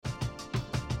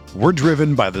We're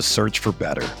driven by the search for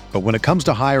better. But when it comes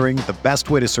to hiring, the best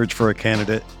way to search for a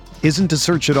candidate isn't to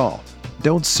search at all.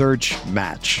 Don't search,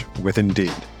 match with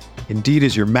Indeed. Indeed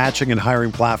is your matching and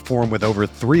hiring platform with over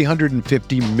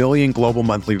 350 million global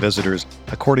monthly visitors,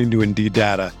 according to Indeed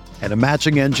data, and a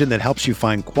matching engine that helps you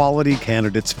find quality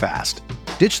candidates fast.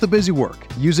 Ditch the busy work.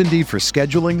 Use Indeed for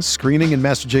scheduling, screening, and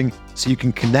messaging so you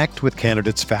can connect with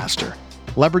candidates faster.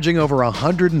 Leveraging over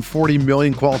 140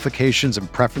 million qualifications and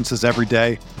preferences every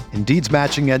day, Indeed's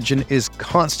matching engine is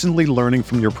constantly learning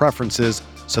from your preferences,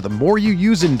 so the more you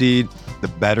use Indeed, the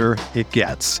better it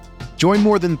gets. Join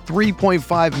more than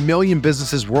 3.5 million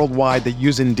businesses worldwide that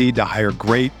use Indeed to hire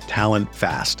great talent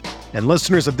fast. And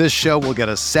listeners of this show will get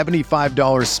a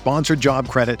 $75 sponsored job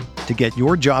credit to get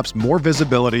your jobs more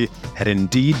visibility at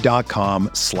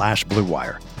Indeed.com/Blue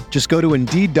Wire. Just go to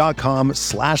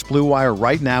Indeed.com/Blue Wire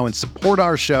right now and support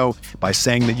our show by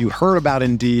saying that you heard about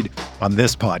Indeed on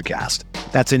this podcast.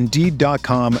 That's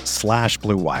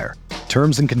Indeed.com/Blue Wire.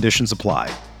 Terms and conditions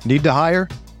apply. Need to hire?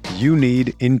 You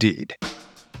need Indeed.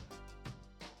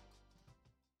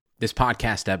 This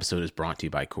podcast episode is brought to you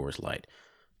by Coors Light.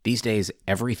 These days,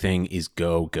 everything is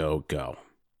go, go, go.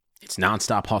 It's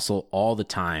nonstop hustle all the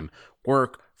time.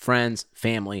 Work, friends,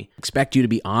 family. Expect you to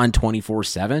be on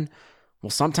 24/7? Well,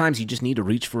 sometimes you just need to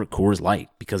reach for a Coors Light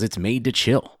because it's made to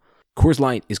chill. Coors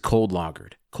Light is cold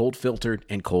lagered, cold filtered,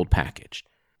 and cold packaged.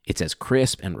 It's as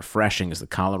crisp and refreshing as the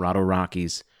Colorado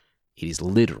Rockies. It is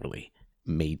literally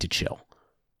made to chill.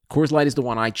 Coors Light is the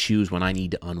one I choose when I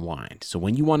need to unwind. So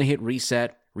when you want to hit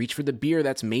reset, reach for the beer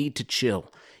that's made to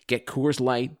chill. Get Coors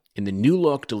Light in the new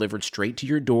look delivered straight to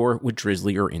your door with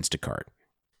Drizzly or Instacart.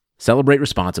 Celebrate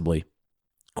responsibly.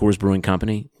 Coors Brewing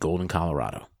Company, Golden,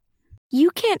 Colorado.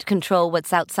 You can't control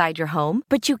what's outside your home,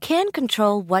 but you can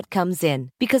control what comes in.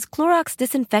 Because Clorox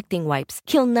disinfecting wipes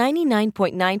kill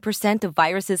 99.9% of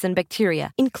viruses and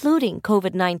bacteria, including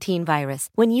COVID-19 virus,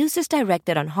 when used as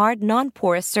directed on hard,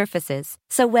 non-porous surfaces.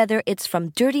 So whether it's from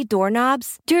dirty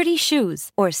doorknobs, dirty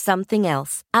shoes, or something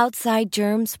else, outside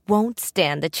germs won't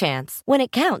stand a chance. When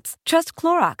it counts, trust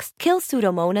Clorox. Kill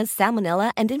Pseudomonas,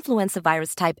 Salmonella, and influenza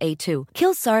virus type A2.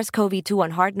 Kill SARS-CoV-2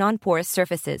 on hard, non-porous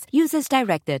surfaces. Use as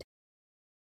directed.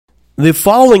 The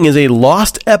following is a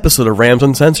lost episode of Rams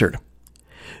Uncensored.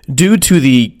 Due to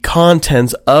the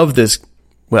contents of this,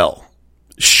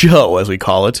 show as we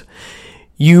call it,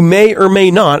 you may or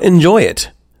may not enjoy it.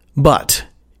 But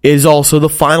it is also the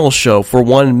final show for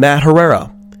one Matt Herrera,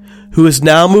 who has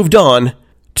now moved on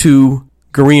to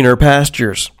greener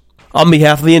pastures. On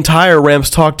behalf of the entire Rams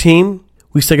Talk team,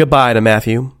 we say goodbye to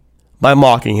Matthew by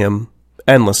mocking him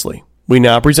endlessly. We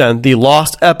now present the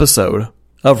lost episode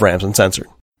of Rams Uncensored.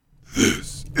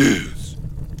 This is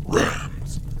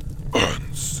Rams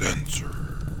Uncensored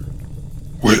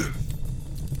with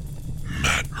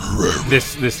Matt Herrera.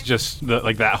 This just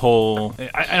that whole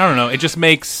I don't know. It just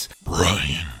makes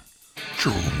Brian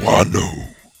Joanno.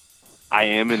 I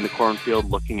am in the cornfield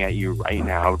looking at you right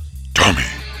now. Tommy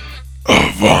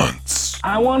Avance.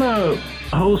 I want to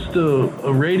host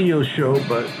a radio show,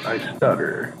 but I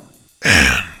stutter.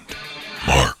 And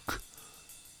Mark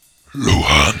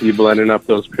Luhan. You blending up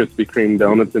those Krispy Kreme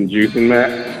donuts and juicing, Matt?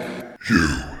 You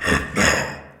have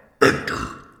now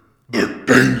entered the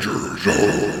danger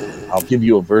zone. I'll give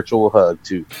you a virtual hug,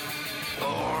 too.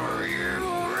 Are you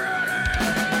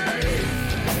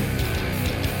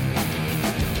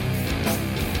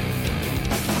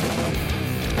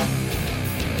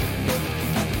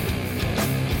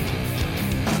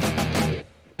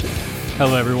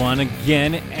Hello, everyone,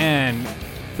 again, and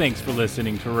thanks for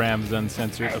listening to Rams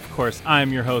Uncensored. Of course,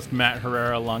 I'm your host, Matt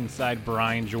Herrera, alongside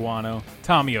Brian Joanno,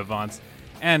 Tommy Avance,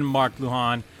 and Mark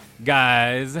Luhan.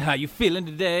 Guys, how you feeling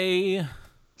today?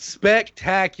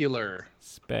 Spectacular.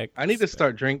 I need to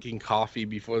start drinking coffee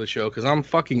before the show because I'm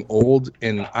fucking old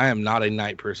and I am not a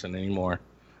night person anymore.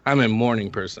 I'm a morning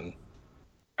person.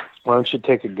 Why don't you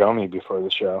take a gummy before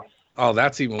the show? Oh,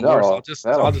 that's even worse. I'll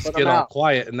just get all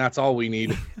quiet, and that's all we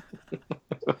need.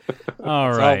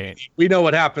 All right. We know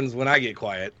what happens when I get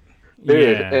quiet.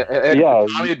 Dude,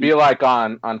 it'd be like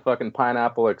on fucking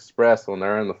Pineapple Express when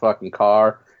they're in the fucking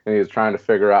car and he was trying to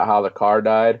figure out how the car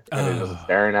died and he's just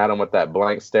staring at him with that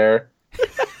blank stare.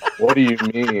 What do you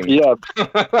mean? Yeah,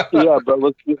 but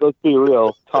let's be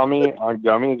real. Tommy on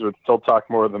gummies would still talk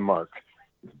more than Mark.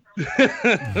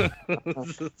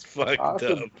 It's fucked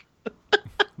up.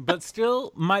 But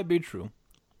still might be true.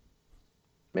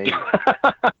 Maybe.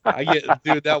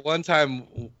 Dude, that one time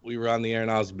we were on the air and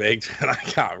I was baked and I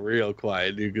got real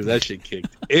quiet, dude, because that shit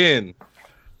kicked in.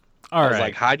 I was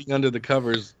like hiding under the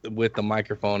covers with the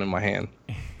microphone in my hand.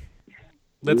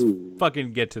 Let's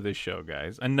fucking get to this show,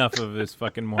 guys. Enough of this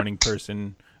fucking morning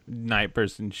person night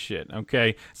person shit.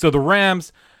 Okay, so the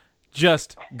Rams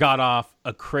just got off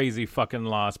a crazy fucking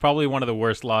loss, probably one of the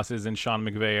worst losses in Sean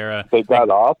McVay era. They got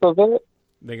off of it.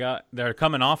 They're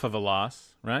coming off of a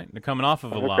loss, right? They're coming off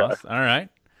of a Okay. loss. All right.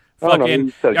 I don't know, Fucking,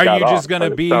 you said are got you off, just gonna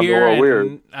but it be sounded a here? little weird.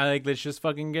 And I like, let's just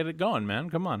fucking get it going, man.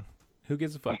 Come on. Who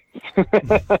gives a fuck?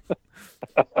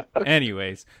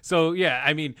 Anyways, so yeah,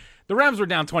 I mean, the Rams were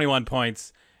down 21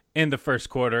 points in the first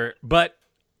quarter, but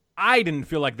I didn't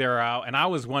feel like they were out, and I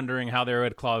was wondering how they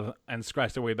would claw and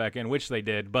scratch their way back in, which they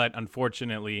did. But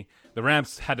unfortunately, the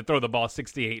Rams had to throw the ball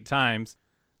 68 times.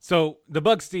 So the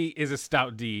Bucs D is a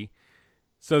stout D.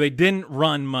 So they didn't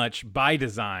run much by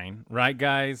design, right,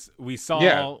 guys? We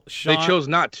saw Sean, they chose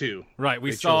not to. Right,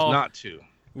 They chose not to.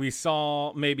 We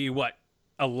saw maybe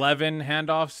 11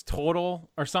 handoffs total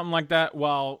or something like that,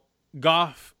 while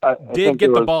Goff I did think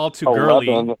get it the was ball to 11.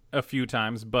 Gurley a few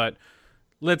times. But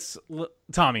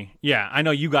Tommy, yeah, I know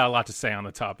you got a lot to say on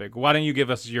the topic. Why don't you give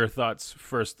us your thoughts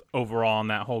first overall on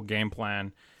that whole game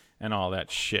plan and all that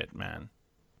shit, man?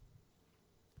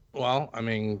 Well, I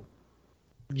mean,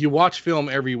 you watch film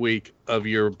every week of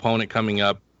your opponent coming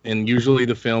up, and usually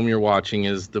the film you're watching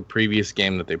is the previous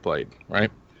game that they played,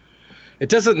 right? It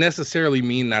doesn't necessarily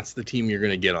mean that's the team you're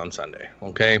going to get on Sunday,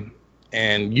 okay?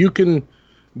 And you can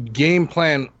game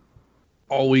plan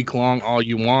all week long all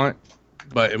you want,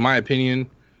 but in my opinion,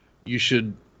 you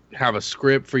should have a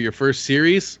script for your first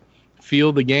series,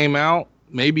 feel the game out,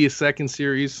 maybe a second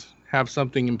series, have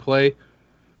something in play,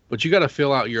 but you got to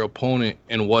fill out your opponent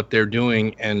and what they're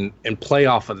doing and play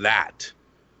off of that,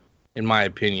 in my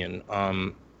opinion.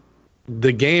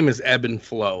 The game is ebb and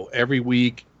flow. Every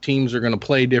week, teams are going to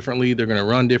play differently. They're going to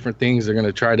run different things. They're going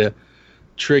to try to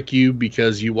trick you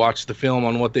because you watched the film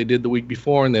on what they did the week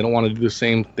before, and they don't want to do the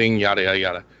same thing, yada, yada,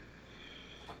 yada.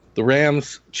 The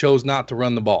Rams chose not to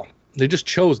run the ball. They just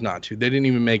chose not to. They didn't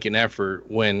even make an effort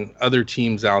when other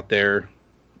teams out there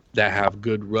that have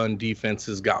good run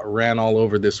defenses got ran all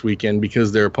over this weekend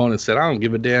because their opponents said, I don't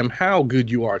give a damn how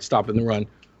good you are at stopping the run.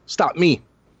 Stop me.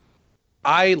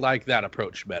 I like that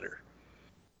approach better.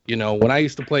 You know, when I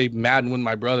used to play Madden with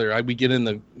my brother, I would get in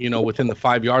the, within the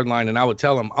 5-yard line, and I would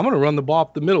tell him, I'm going to run the ball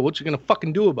up the middle. What you going to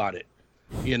fucking do about it?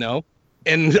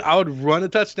 And I would run a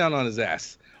touchdown on his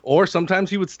ass. Or sometimes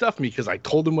he would stuff me because I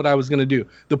told him what I was going to do.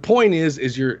 The point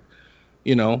is you're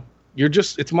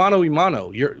just, it's mano y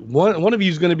mano. You're one of you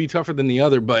is going to be tougher than the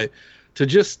other, but to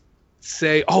just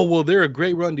say, oh, well, they're a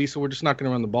great run D, so we're just not going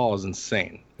to run the ball is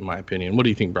insane, in my opinion. What do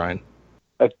you think, Brian?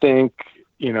 I think,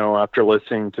 after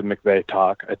listening to McVay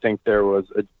talk, I think there was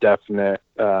a definite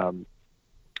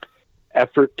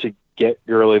effort to get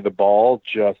Gurley the ball,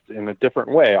 just in a different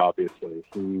way, obviously.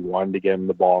 He wanted to get him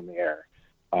the ball in the air.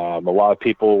 A lot of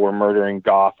people were murdering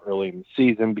Goff early in the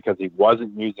season because he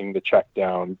wasn't using the check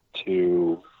down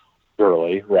to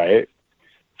Gurley, right?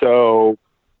 So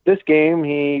this game,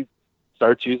 he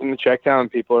starts using the check down,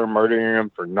 and people are murdering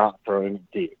him for not throwing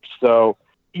it deep. So,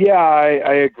 yeah,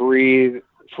 I agree.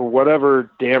 For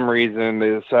whatever damn reason,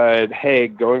 they decide, hey,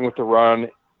 going with the run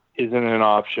isn't an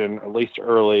option, at least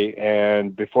early.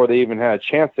 And before they even had a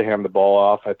chance to hand the ball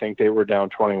off, I think they were down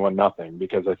 21-0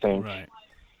 because I think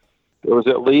there was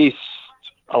at least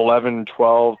 11,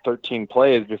 12, 13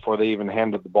 plays before they even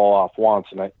handed the ball off once.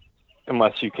 And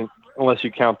unless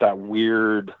you count that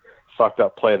weird fucked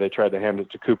up play they tried to hand it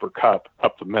to Cooper Kupp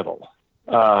up the middle.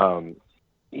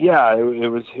 Yeah, it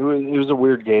was a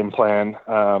weird game plan.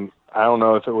 I don't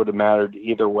know if it would have mattered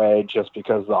either way, just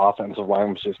because the offensive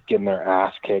line was just getting their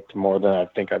ass kicked more than I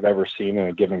think I've ever seen in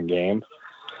a given game.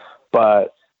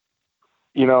 But,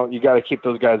 you got to keep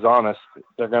those guys honest.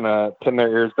 They're going to pin their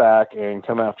ears back and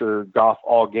come after Goff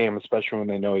all game, especially when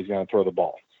they know he's going to throw the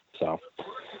ball. So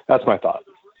that's my thought.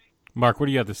 Mark, what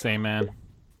do you have to say, man?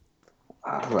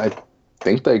 I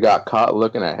think they got caught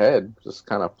looking ahead, just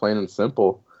kind of plain and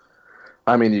simple.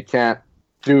 I mean, you can't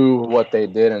do what they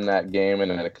did in that game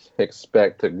and then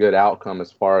expect a good outcome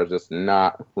as far as just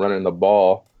not running the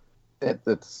ball.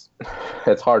 It's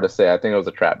hard to say. I think it was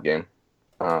a trap game.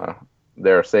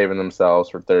 They're saving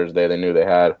themselves for Thursday. They knew they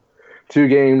had 2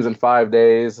 games in 5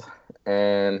 days,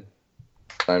 and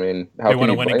I mean, they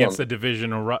want to win against the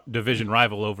division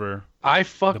rival over. I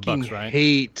fucking the Bucs, right?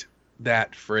 hate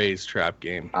that phrase, trap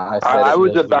game. I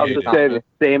was about to say the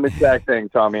same exact thing,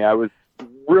 Tommy. I was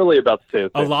really about to say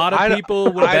the same A lot of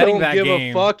people were betting that game. I don't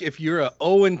give a fuck if you're a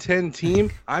 0-10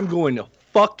 team. I'm going to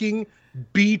fucking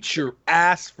beat your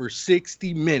ass for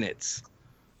 60 minutes.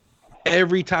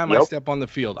 Every time I step on the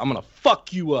field, I'm going to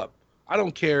fuck you up. I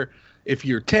don't care if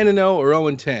you're 10-0 or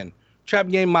 0-10. Trap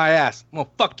game my ass. I'm going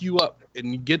to fuck you up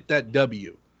and you get that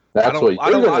W. That's what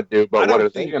you're going to do, but what are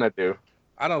they going to do?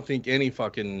 I don't think any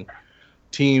fucking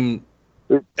team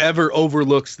ever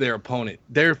overlooks their opponent.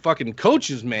 Their fucking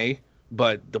coaches may,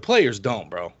 but the players don't,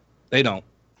 bro. They don't.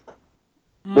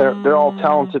 They're all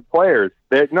talented players.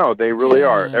 They really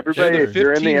are. Everybody, if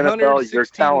you're in the NFL, you're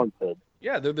talented.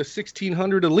 Yeah, they're the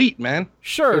 1,600 elite, man.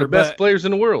 Sure, they're the best players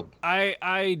in the world.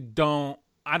 I don't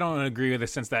agree with the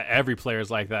sense that every player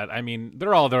is like that. I mean,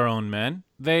 they're all their own men.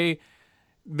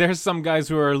 There's some guys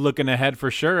who are looking ahead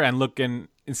for sure and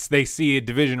they see a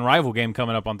division rival game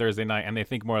coming up on Thursday night and they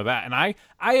think more of that. And I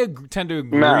tend to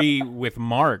agree with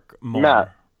Mark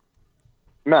more.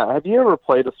 Matt, have you ever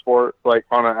played a sport like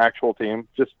on an actual team?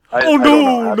 I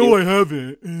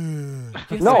haven't.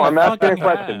 No, I'm asking a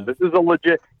question. This is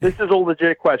a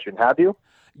legit question. Have you?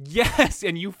 Yes,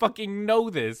 and you fucking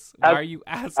know this. Why are you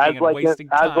asking and wasting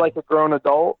time? As like a grown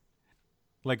adult?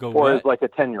 Or as like a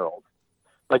 10-year-old?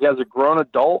 Like as a grown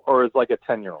adult or as like a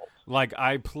 10-year-old? Like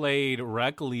I played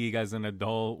rec league as an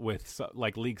adult with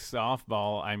like league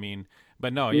softball. I mean,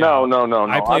 but no. No.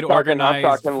 I played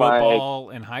organized football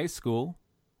in high school.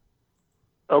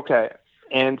 Okay,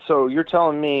 and so you're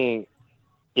telling me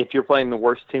if you're playing the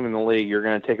worst team in the league, you're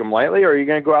going to take them lightly, or are you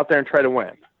going to go out there and try to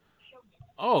win?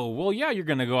 Oh, well, yeah, you're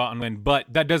going to go out and win, but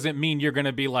that doesn't mean you're going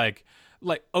to be like,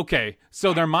 okay,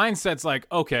 so their mindset's like,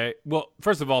 okay, well,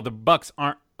 first of all, the Bucks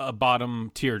aren't a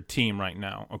bottom-tier team right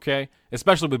now, okay?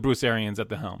 Especially with Bruce Arians at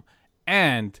the helm.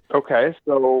 And okay,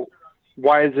 so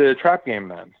why is it a trap game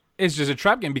then? It's just a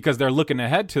trap game because they're looking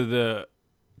ahead to the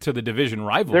division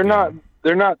rival.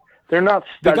 They're not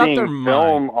studying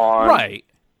film on right.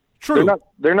 True.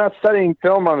 They're not studying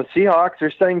film on the Seahawks.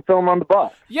 They're studying film on the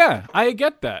Bucks. Yeah, I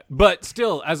get that. But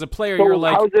still, as a player, you're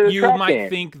like you might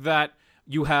think that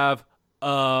you have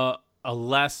a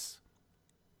less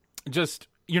just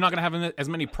you're not going to have as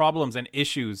many problems and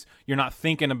issues. You're not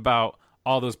thinking about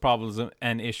all those problems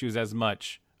and issues as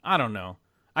much. I don't know.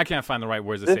 I can't find the right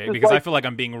words to say it because I feel like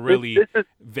I'm being really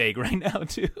vague right now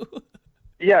too.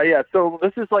 Yeah. So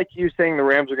this is like you saying the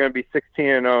Rams are going to be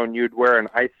 16-0 and you'd wear an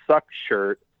I suck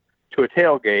shirt to a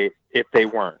tailgate if they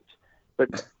weren't.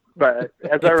 But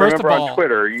as I remember on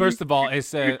Twitter, you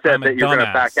said that you're going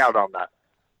to back out on that.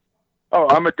 Oh,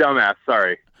 I'm a dumbass.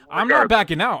 Sorry. I'm not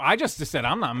backing out. I just said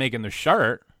I'm not making the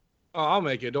shirt. Oh, I'll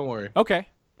make it. Don't worry. Okay.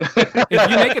 If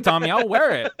you make it, Tommy, I'll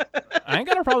wear it. I ain't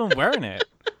got a problem wearing it.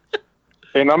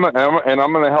 And I'm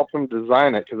gonna help them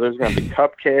design it because there's gonna be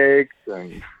cupcakes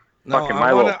and fucking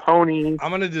My Little Pony.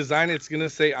 I'm gonna design it. It's gonna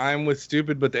say "I'm with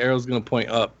stupid," but the arrow's gonna point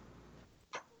up.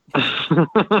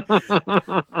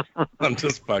 I'm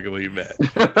just fucking with you, Matt.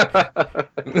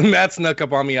 Matt snuck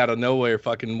up on me out of nowhere,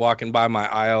 fucking walking by my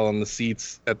aisle on the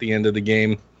seats at the end of the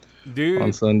game. Dude,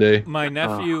 on Sunday. My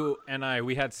nephew and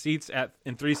we had seats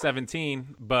in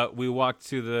 317, but we walked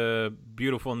to the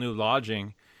beautiful new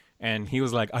lodging. And he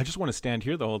was like, I just want to stand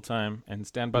here the whole time and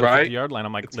stand by the 50-yard line.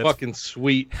 I'm like, it's fucking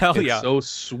sweet. Hell yeah. It's so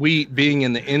sweet being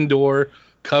in the indoor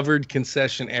covered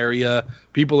concession area.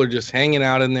 People are just hanging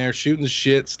out in there, shooting the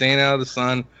shit, staying out of the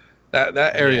sun. That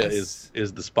area is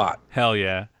the spot. Hell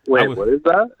yeah. Wait, what is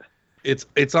that?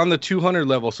 It's on the 200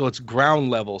 level, so it's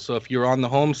ground level. So if you're on the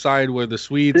home side where the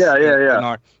suites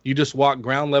you just walk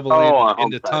ground level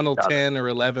into tunnel 10 or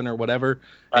 11 or whatever,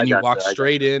 and you walk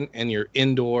straight in and you're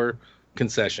indoor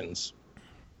concessions.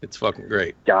 It's fucking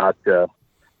great. Gotcha.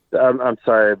 I'm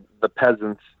sorry, the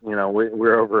peasants,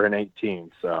 we're over in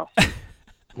 18, so.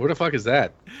 Where the fuck is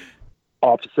that?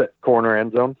 Opposite corner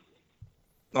end zone.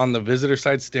 On the visitor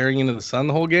side, staring into the sun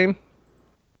the whole game?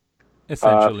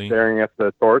 Essentially. Staring at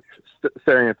the torch,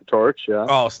 yeah.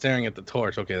 Oh, staring at the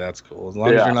torch. Okay, that's cool. As long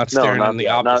as you're not staring on the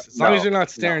opposite. As long as you're not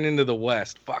staring into the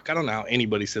west. Fuck, I don't know how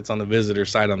anybody sits on the visitor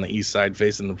side on the east side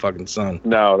facing the fucking sun.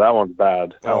 No, that one's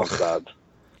bad. That one's bad.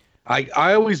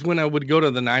 I always, when I would go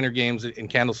to the Niner games in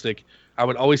Candlestick, I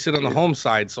would always sit on the home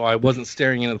side so I wasn't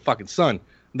staring into the fucking sun.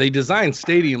 They designed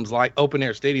stadiums like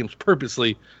open-air stadiums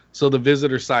purposely so the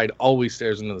visitor side always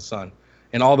stares into the sun.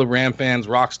 And all the Ram fans,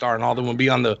 Rockstar, and all them would be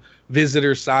on the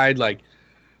visitor side, like,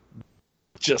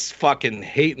 just fucking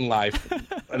hating life.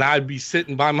 And I'd be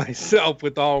sitting by myself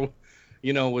with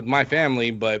with my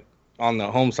family, but on the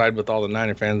home side with all the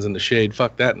Niner fans in the shade.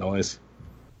 Fuck that noise.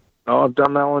 Oh, I've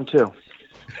done that one too.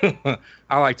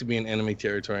 I like to be in enemy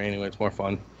territory anyway. It's more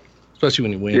fun, especially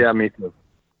when you win. Yeah, me too.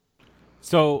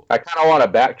 So I kind of want to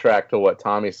backtrack to what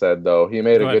Tommy said, though. He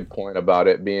made a good point about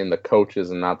it being the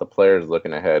coaches and not the players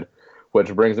looking ahead,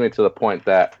 which brings me to the point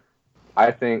that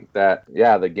I think that,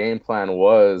 the game plan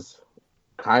was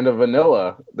kind of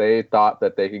vanilla. They thought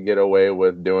that they could get away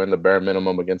with doing the bare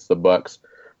minimum against the Bucks,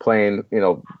 playing,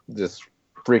 just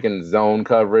freaking zone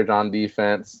coverage on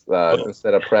defense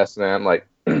instead of pressing them. Like,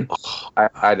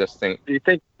 I just think. Do you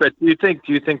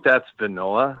think that's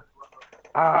vanilla?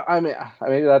 I mean,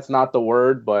 maybe that's not the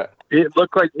word, but it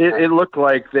looked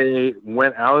like they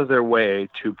went out of their way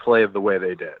to play the way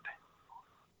they did.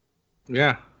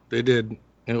 Yeah, they did.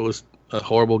 It was a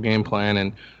horrible game plan.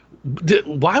 And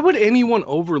why would anyone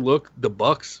overlook the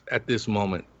Bucks at this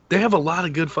moment? They have a lot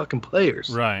of good fucking players.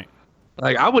 Right.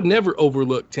 Like, I would never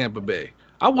overlook Tampa Bay.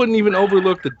 I wouldn't even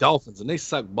overlook the Dolphins, and they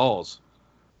suck balls.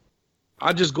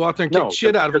 I'd just go out there and kick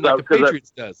shit out of them like the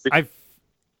Patriots does. I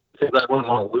wouldn't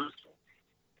want to lose.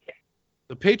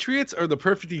 The Patriots are the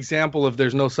perfect example of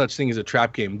there's no such thing as a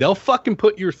trap game. They'll fucking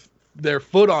put their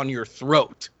foot on your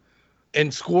throat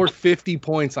and score 50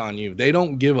 points on you. They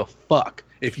don't give a fuck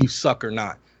if you suck or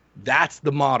not. That's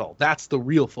the model. That's the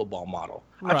real football model.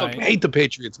 Right. I fucking hate the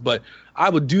Patriots, but I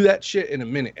would do that shit in a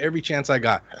minute, every chance I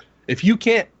got. If you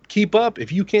can't keep up,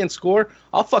 if you can't score,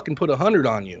 I'll fucking put 100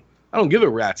 on you. I don't give a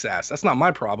rat's ass. That's not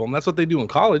my problem. That's what they do in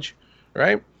college,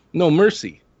 right? No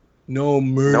mercy. No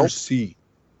mercy. Nope.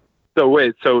 So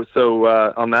wait, so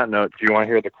on that note, do you want to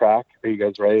hear the crack? Are you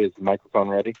guys ready? Is the microphone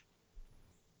ready?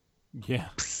 Yeah.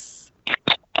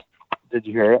 Did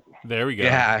you hear it? There we go.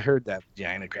 Yeah, I heard that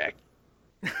vagina crack.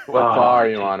 What claw are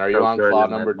you on? Are you on claw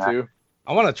number 2?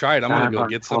 I want to try it. I'm going to go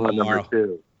get some tomorrow.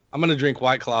 I'm going to drink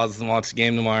White Claws and watch the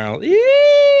game tomorrow.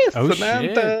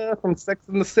 Samantha shit. from Sex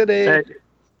and the City.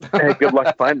 Hey, good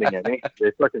luck finding any.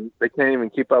 They can't even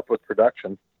keep up with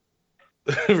production.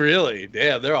 Really?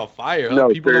 Yeah, they're on fire. No,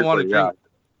 people don't want to drink.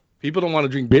 People don't want to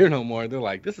drink beer no more. They're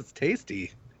like, this is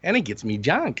tasty, and it gets me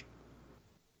junk.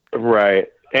 Right,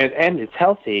 and it's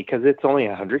healthy because it's only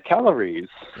 100 calories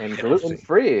and gluten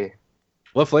free.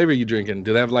 What flavor are you drinking?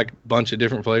 Do they have like a bunch of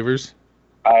different flavors?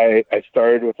 I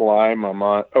started with lime. I'm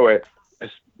on. Oh wait,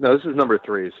 no, this is number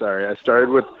 3. Sorry, I started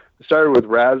with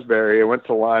raspberry. I went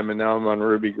to lime, and now I'm on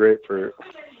ruby grapefruit.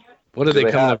 What are they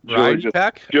coming up? Variety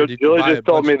pack? Julie just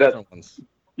told me that.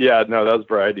 Yeah, no, that was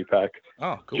variety pack.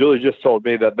 Oh, cool. Julie just told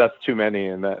me that that's too many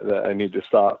and that I need to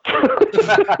stop.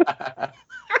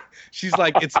 She's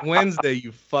like, it's Wednesday,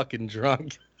 you fucking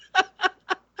drunk.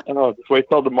 Oh, just wait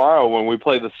till tomorrow when we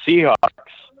play the Seahawks.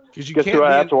 Guess who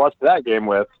I have to watch that game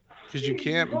with? Because you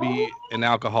can't be an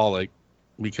alcoholic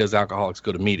because alcoholics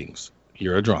go to meetings.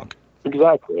 You're a drunk.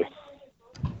 Exactly.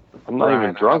 I'm not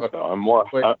even drunk though. I'm more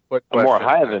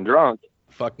high than drunk.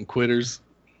 Fucking quitters.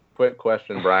 Quick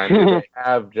question, Brian. Do they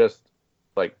have just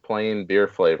like plain beer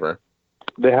flavor?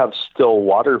 They have still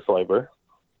water flavor.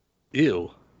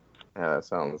 Ew. Yeah, that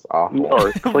sounds awful. Or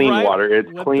it's clean Right? water.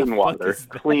 It's What clean the water.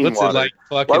 fuck is Clean What's water. it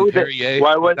like fucking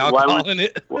Perrier without calling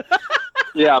it?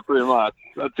 Yeah, pretty much.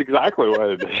 That's exactly what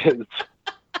it is.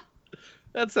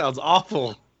 That sounds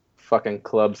awful. Fucking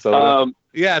club soda.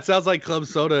 Yeah, it sounds like club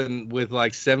soda and with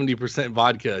like 70%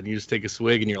 vodka, and you just take a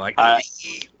swig and you're like,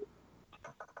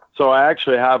 So I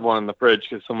actually have one in the fridge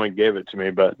because someone gave it to me,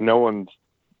 but no one's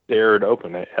dared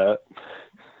open it yet.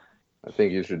 I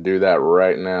think you should do that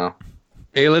right now.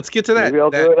 Hey, let's get to that. Maybe I'll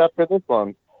do it after this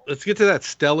one. Let's get to that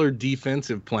stellar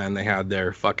defensive plan they had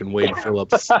there. Fucking Wade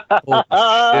Phillips. Holy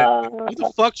shit. Who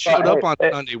the fuck showed up on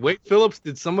Sunday? Wade Phillips,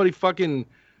 did somebody fucking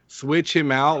switch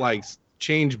him out, like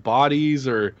change bodies,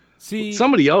 or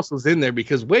somebody else was in there?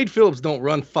 Because Wade Phillips don't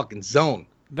run fucking zone.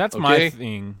 That's my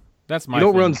thing. That's my thing.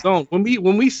 He don't run zone.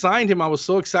 When we signed him, I was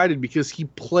so excited because he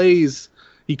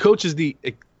coaches the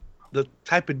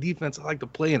type of defense I like to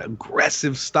play, an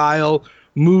aggressive style,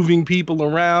 moving people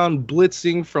around,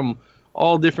 blitzing from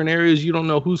all different areas. You don't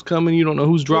know who's coming. You don't know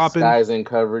who's dropping. Disguising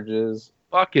coverages.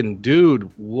 Fucking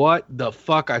dude, what the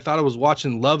fuck? I thought I was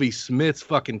watching Lovie Smith's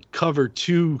fucking cover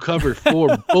 2, cover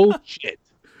 4 bullshit.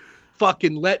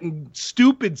 Fucking letting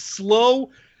stupid, slow,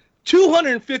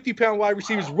 250-pound wide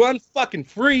receivers run fucking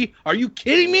free. Are you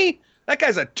kidding me? That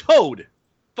guy's a toad.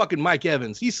 Fucking Mike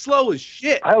Evans. He's slow as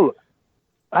shit.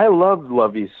 I love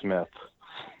Lovie Smith.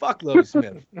 Fuck Lovie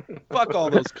Smith. Fuck all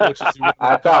those coaches.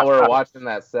 I thought we were watching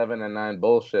that 7 and 9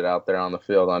 bullshit out there on the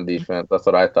field on defense. That's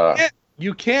what I thought.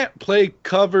 You can't play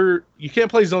cover. You can't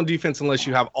play zone defense unless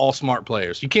you have all smart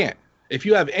players. You can't. If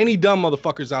you have any dumb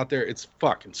motherfuckers out there, it's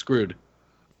fucking screwed.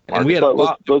 And we had a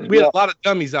lot of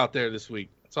dummies out there this week.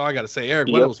 That's all I got to say. Eric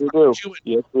Weddle was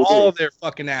chewing all their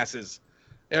fucking asses.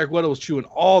 Eric Weddle was chewing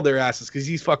all their asses because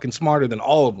he's fucking smarter than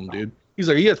all of them, dude. He's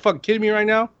like, are you guys fucking kidding me right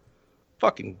now?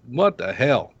 Fucking what the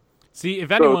hell? See,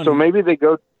 if anyone, so maybe they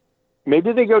go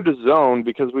to zone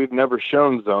because we've never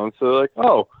shown zone. So they're like,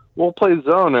 oh, we'll play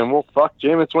zone and we'll fuck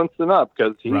Jameis Winston up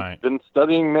because he's been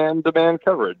studying man-to-man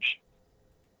coverage.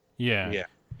 Yeah.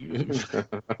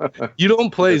 You don't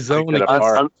play zone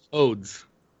against toads.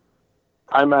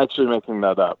 I'm actually making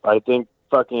that up. I think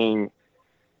fucking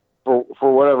for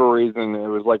whatever reason, it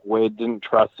was like Wade didn't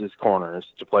trust his corners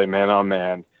to play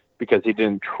man-on-man because he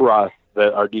didn't trust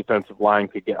that our defensive line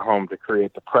could get home to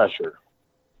create the pressure.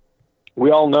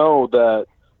 We all know that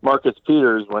Marcus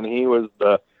Peters, when he was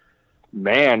the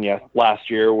man last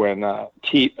year, when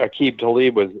Aqib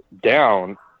Talib was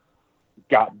down,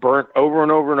 got burnt over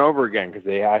and over and over again because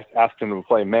they asked him to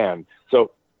play man.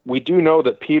 So we do know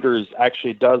that Peters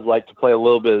actually does like to play a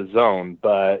little bit of zone,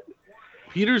 but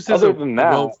Peters is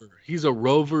rover. He's a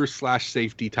rover /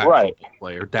 safety type football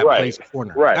player that plays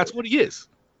corner. Right. That's what he is.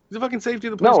 He's a fucking safety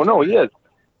that plays corner. No, he is.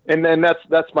 And then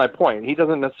that's my point. He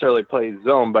doesn't necessarily play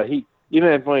zone, but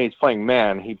even when he's playing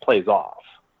man, he plays off.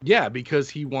 Yeah, because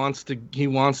he wants to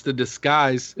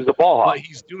disguise he's a ball what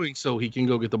he's doing so he can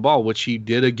go get the ball, which he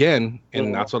did again,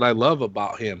 and that's what I love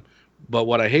about him. But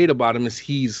what I hate about him is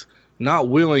he's not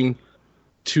willing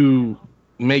to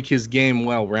make his game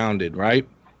well-rounded, right?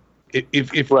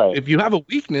 If you have a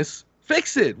weakness,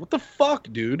 fix it. What the fuck,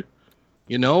 dude?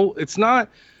 You know, it's not.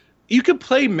 You could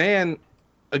play man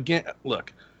again.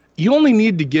 Look, you only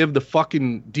need to give the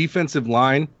fucking defensive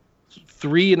line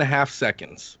 3.5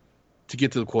 seconds to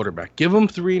get to the quarterback. Give them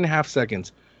 3.5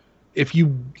 seconds. If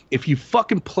you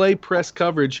fucking play press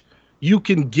coverage, you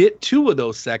can get 2 of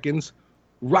those seconds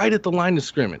right at the line of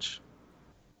scrimmage.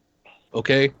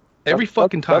 Okay? Every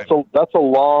fucking time. That's a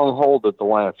long hold at the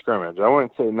line of scrimmage. I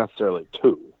wouldn't say necessarily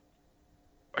 2.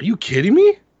 Are you kidding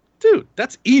me? Dude,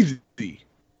 that's easy.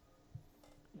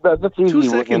 That's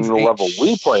easy in the level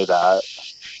we played at.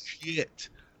 Shit.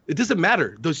 It doesn't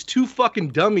matter. Those 2 fucking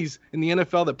dummies in the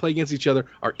NFL that play against each other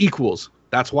are equals.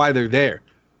 That's why they're there.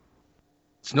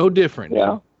 It's no different. Yeah.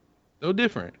 Dude. No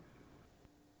different.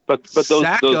 But those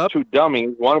 2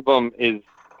 dummies, one of them is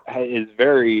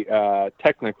very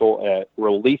technical at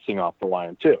releasing off the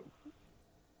line too.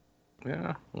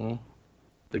 Yeah. Well,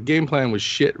 the game plan was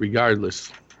shit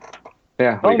regardless.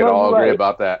 Yeah, we could all agree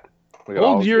about that.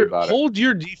 Hold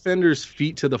your defenders'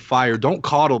 feet to the fire. Don't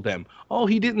coddle them. Oh,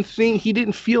 he didn't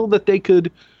feel that they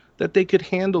could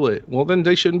handle it. Well, then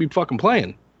they shouldn't be fucking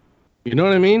playing. You know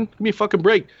what I mean? Give me a fucking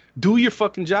break. Do your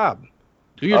fucking job.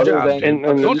 Do your job. And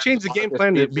don't change the game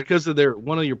plan because of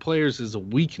one of your players is a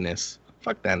weakness.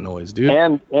 Fuck that noise, dude.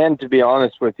 And to be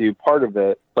honest with you, part of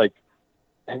it, like,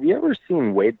 have you ever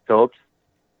seen Wade Phillips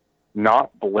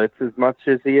not blitz as much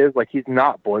as he is? Like, he's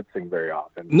not blitzing very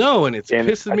often. No, and it's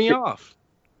pissing me off.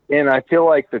 And I feel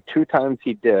like the 2 times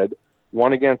he did,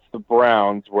 one against the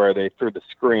Browns where they threw the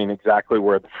screen exactly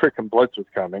where the freaking blitz was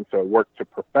coming, so it worked to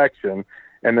perfection.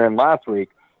 And then last week,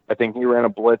 I think he ran a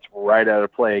blitz right out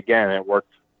of play again. It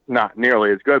worked not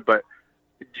nearly as good, but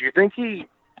do you think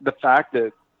the fact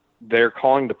that they're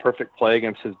calling the perfect play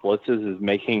against his blitzes is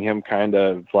making him kind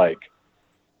of like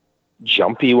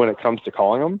jumpy when it comes to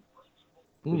calling them?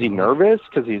 Is he nervous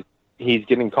because he's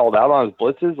getting called out on his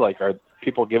blitzes? Like, are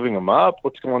people giving him up?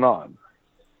 What's going on?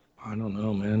 I don't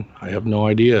know, man. I have no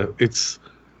idea.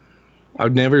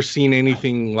 I've never seen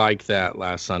anything like that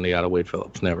last Sunday out of Wade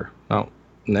Phillips. Never. No,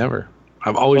 never.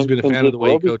 I've always been a fan of the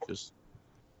way he coaches.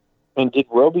 And did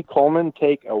Roby Coleman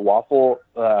take a Waffle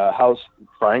House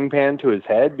frying pan to his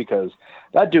head? Because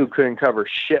that dude couldn't cover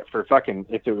shit for fucking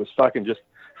if it was fucking just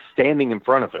standing in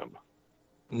front of him.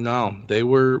 No, they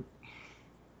were.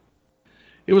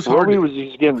 It was hard.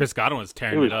 Chris Godwin was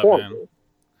tearing it up, man.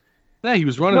 Yeah, he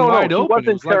was running wide open. He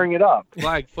wasn't tearing it up.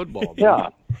 Flag football. Yeah,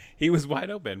 he was wide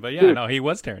open, but yeah, no, he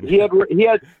was tearing it up.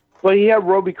 He had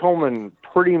Roby Coleman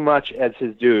pretty much as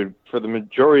his dude for the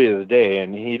majority of the day,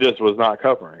 and he just was not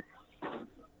covering.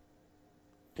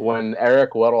 When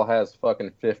Eric Weddle has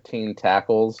fucking 15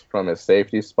 tackles from his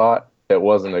safety spot, it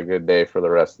wasn't a good day for the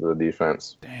rest of the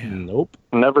defense. Damn. Nope.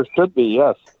 Never should be,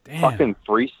 yes. Damn. Fucking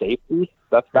 3 safeties?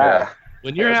 That's bad. Yeah.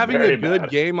 When you're having a good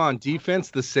game on defense,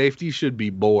 the safety should be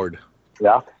bored.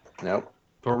 Yeah. Nope.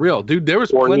 For real, dude. There was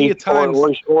plenty of times.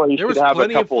 There was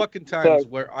plenty of fucking times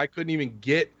where I couldn't even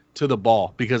get to the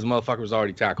ball because the motherfucker was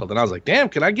already tackled, and I was like, "Damn,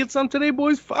 can I get some today,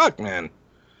 boys? Fuck, man."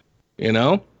 You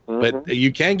know. Mm-hmm. But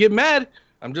you can't get mad.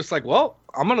 I'm just like, well,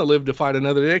 I'm gonna live to fight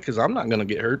another day because I'm not gonna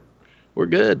get hurt. We're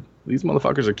good. These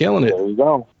motherfuckers are killing it. There you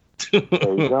go. There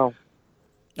you go.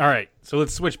 All right, so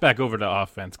let's switch back over to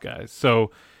offense, guys.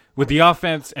 So with the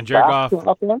offense and Jared Goff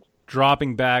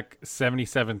dropping back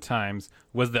 77 times,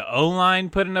 was the O-line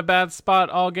put in a bad spot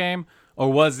all game,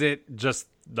 or was it just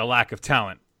the lack of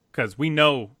talent? Because we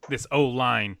know this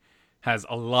O-line has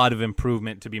a lot of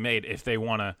improvement to be made if they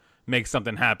want to make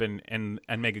something happen and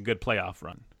make a good playoff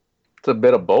run. It's a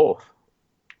bit of both.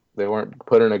 They weren't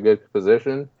put in a good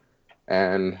position,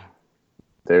 and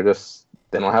they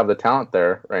don't have the talent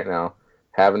there right now.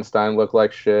 Havenstein looked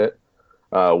like shit.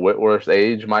 Whitworth's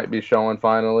age might be showing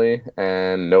finally,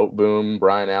 and Noteboom,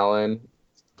 Brian Allen.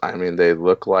 I mean, they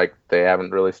look like they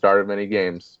haven't really started many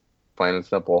games. plain and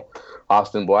simple.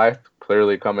 Austin Blythe,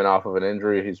 clearly coming off of an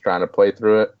injury. He's trying to play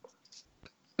through it.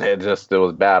 It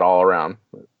was bad all around.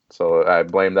 So I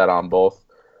blame that on both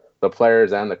the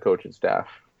players and the coaching staff.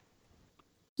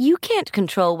 You can't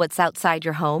control what's outside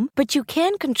your home, but you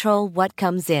can control what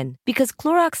comes in. Because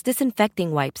Clorox disinfecting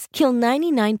wipes kill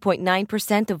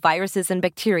 99.9% of viruses and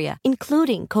bacteria,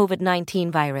 including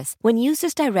COVID-19 virus, when used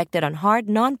as directed on hard,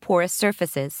 non-porous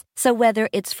surfaces. So whether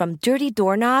it's from dirty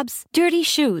doorknobs, dirty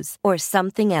shoes, or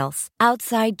something else,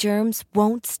 outside germs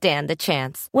won't stand a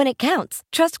chance. When it counts,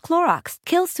 trust Clorox.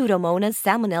 Kill Pseudomonas,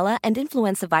 Salmonella, and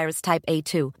influenza virus type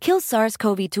A2. Kill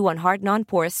SARS-CoV-2 on hard,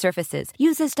 non-porous surfaces.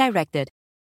 Use as directed.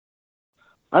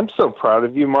 I'm so proud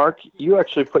of you, Mark. You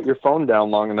actually put your phone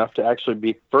down long enough to actually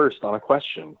be first on a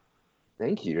question.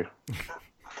 Thank you.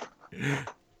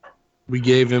 We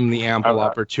gave him the ample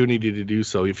opportunity to do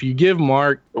so. If you give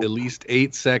Mark at least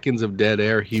 8 seconds of dead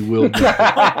air, he will do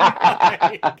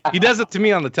it. He does it to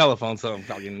me on the telephone, so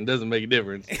it doesn't make a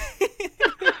difference. So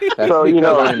the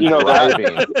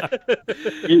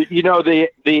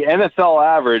NFL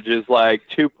average is like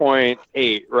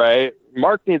 2.8, right?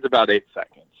 Mark needs about 8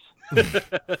 seconds.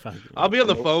 I'll be on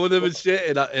the phone with him and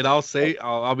shit, and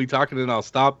I'll be talking and I'll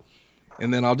stop,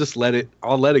 and then I'll just let it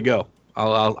go.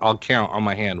 I'll count on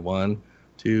my hand 1,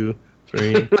 2,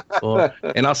 3, 4,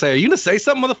 and I'll say, "Are you gonna say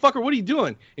something, motherfucker? What are you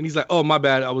doing?" And he's like, "Oh, my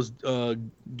bad. I was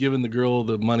giving the girl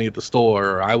the money at the store,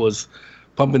 or I was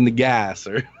pumping the gas,"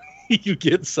 or you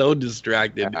get so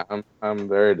distracted. Yeah, I'm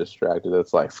very distracted.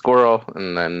 It's like squirrel,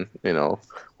 and then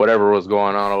whatever was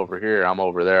going on over here, I'm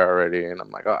over there already, and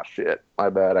I'm like, oh shit, my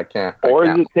bad, I can't.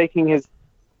 Is it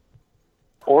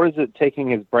taking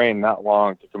his brain that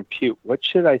long to compute? What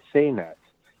should I say next?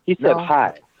 He said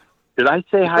hi. Did I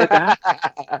say hi back?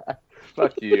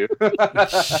 Fuck you.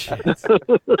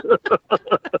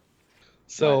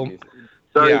 So,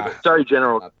 sorry,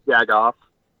 General Jagoff.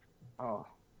 Oh,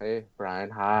 hey, Brian,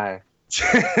 hi.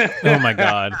 Oh my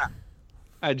God.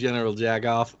 Hi, General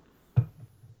Jagoff.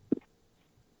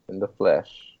 In the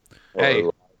flesh. Hey.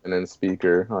 And then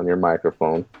speaker on your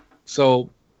microphone. So,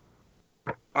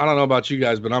 I don't know about you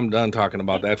guys, but I'm done talking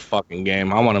about that fucking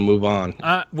game. I want to move on.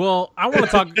 Well, I want to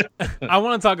talk. I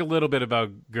want to talk a little bit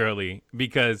about Gurley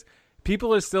because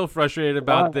people are still frustrated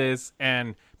about this,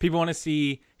 and people want to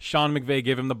see Sean McVay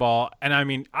give him the ball. And I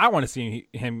mean, I want to see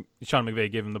Sean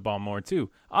McVay give him the ball more too,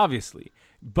 obviously.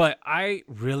 But I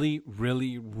really,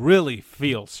 really, really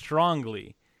feel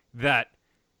strongly that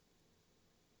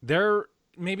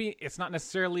maybe it's not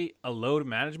necessarily a load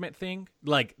management thing.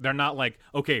 Like they're not like,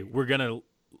 okay, we're gonna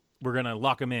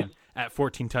lock him in at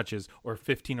 14 touches or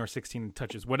 15 or 16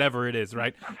 touches, whatever it is,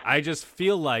 right? I just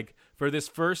feel like for this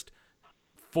first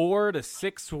 4 to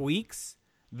 6 weeks,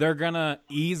 they're gonna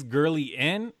ease Gurley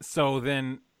in. So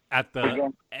then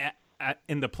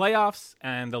in the playoffs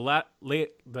and the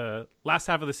last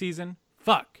half of the season,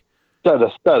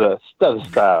 stutter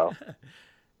style.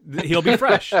 He'll be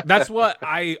fresh. That's what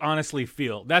I honestly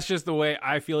feel. That's just the way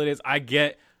I feel it is. I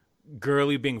get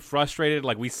Gurley being frustrated.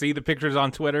 Like we see the pictures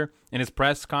on Twitter in his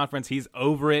press conference. He's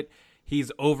over it.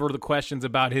 He's over the questions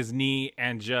about his knee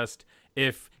and just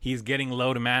if he's getting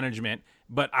load management.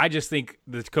 But I just think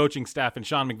the coaching staff and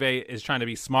Sean McVay is trying to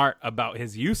be smart about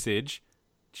his usage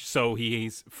so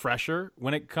he's fresher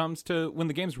when it comes to when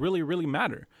the games really, really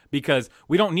matter. Because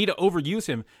we don't need to overuse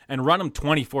him and run him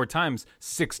 24 times,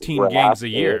 16 games a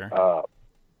year.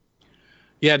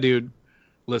 Yeah, dude.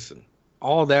 Listen,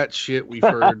 all that shit we've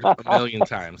heard a million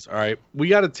times, all right? We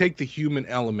got to take the human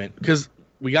element because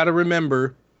we got to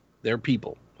remember they're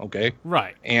people, okay?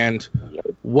 Right. And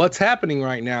what's happening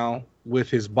right now with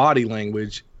his body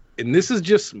language, and this is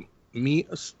just me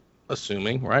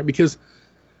assuming, right? Because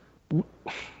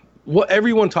what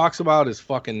everyone talks about is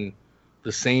fucking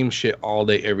the same shit all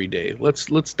day, every day.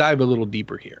 Let's dive a little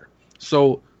deeper here.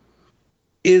 So,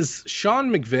 is Sean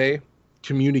McVay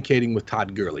communicating with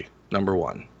Todd Gurley? Number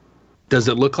one, does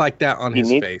it look like that on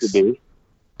his face? To be.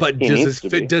 But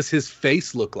does his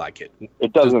face look like it?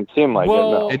 It doesn't seem like it.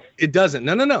 No, it doesn't.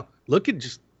 No. Look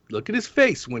at his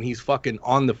face when he's fucking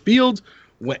on the field.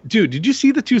 Dude, did you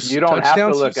see the two touchdowns he scored? You don't have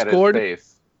to look at his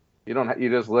face. You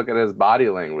just look at his body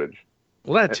language.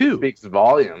 Well, that too speaks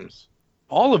volumes.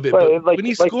 All of it. But when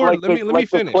he scored, let me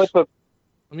finish. Let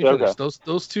me finish.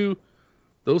 Those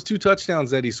two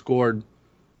touchdowns that he scored,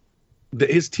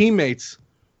 his teammates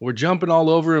were jumping all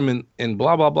over him and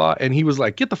blah blah blah, and he was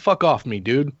like, "Get the fuck off me,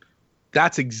 dude."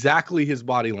 That's exactly his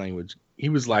body language. He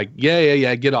was like,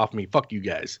 "Yeah, get off me, fuck you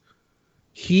guys."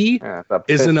 He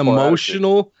is an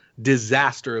emotional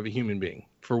disaster of a human being.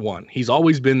 For one, he's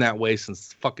always been that way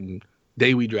since fucking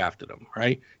day we drafted him,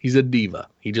 right? He's a diva.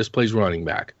 He just plays running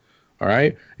back. All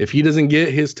right. If he doesn't get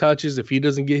his touches, if he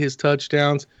doesn't get his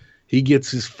touchdowns, he gets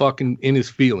his fucking in his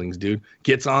feelings, dude.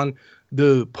 Gets on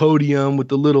the podium with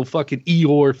the little fucking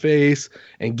Eeyore face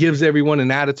and gives everyone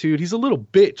an attitude. He's a little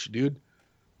bitch, dude.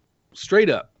 Straight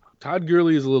up. Todd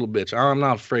Gurley is a little bitch. I'm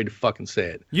not afraid to fucking say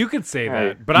it. You could say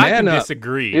that, but I can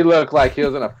disagree. He looked like he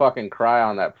was gonna fucking cry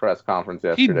on that press conference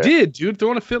yesterday. He did, dude.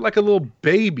 Throwing a fit like a little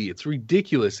baby. It's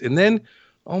ridiculous. And then,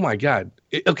 oh my God.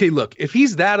 Okay, look, if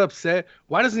he's that upset,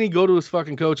 why doesn't he go to his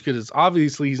fucking coach? Because it's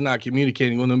obviously he's not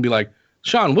communicating with him and be like,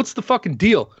 Sean, what's the fucking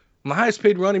deal? I'm the highest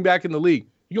paid running back in the league.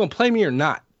 You gonna play me or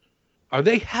not? Are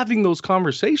they having those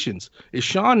conversations? Is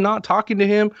Sean not talking to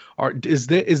him? Or is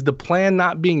the plan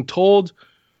not being told?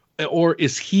 Or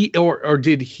is he or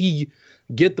did he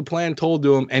get the plan told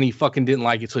to him and he fucking didn't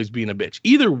like it, so he's being a bitch?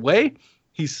 Either way,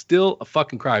 he's still a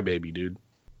fucking crybaby, dude.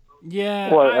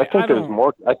 Yeah. Well, I think there's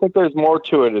more. I think there's more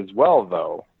to it as well,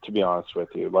 though. To be honest with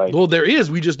you, like, well, there is.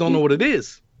 We just don't know what it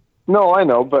is. No, I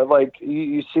know, but like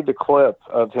you see the clip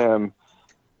of him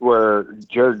where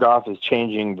Jared Goff is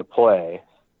changing the play,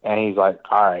 and he's like,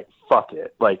 "All right, fuck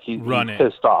it," like he's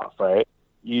pissed off, right?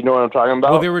 You know what I'm talking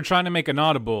about? Well, they were trying to make an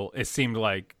audible, it seemed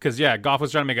like. Because, Goff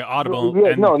was trying to make an audible,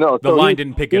 and the line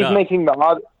didn't pick it up.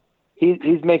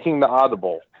 He's making the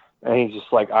audible, and he's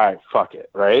just like, all right, fuck it,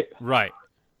 right? Right.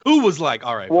 Who was like,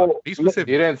 all right, fuck it? Be specific.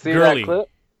 You didn't see Gurley. that clip?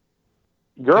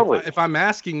 Gurley. If I'm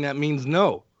asking, that means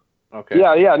no. Okay.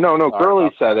 Yeah, no.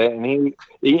 Gurley said it, and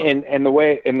and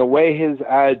the way his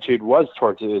attitude was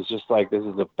towards it is just like, this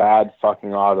is a bad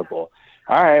fucking audible.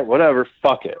 All right, whatever,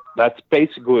 fuck it. That's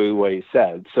basically what he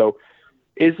said. So,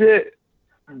 is it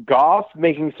Goff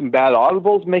making some bad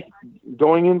audibles,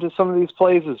 going into some of these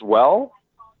plays as well?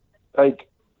 Like,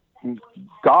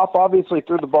 Goff obviously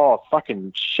threw the ball a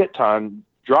fucking shit ton,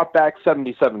 dropped back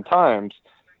 77 times.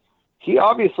 He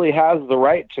obviously has the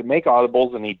right to make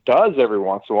audibles, and he does every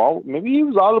once in a while. Maybe he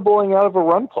was audibling out of a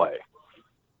run play.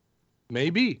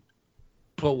 Maybe.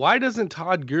 But why doesn't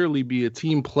Todd Gurley be a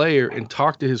team player and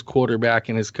talk to his quarterback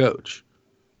and his coach?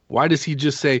 Why does he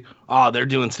just say, "Oh, they're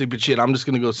doing stupid shit. I'm just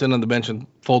gonna go sit on the bench and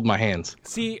fold my hands"?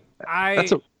 See,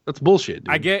 that's bullshit,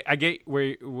 dude. I get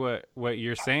what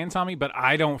you're saying, Tommy, but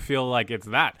I don't feel like it's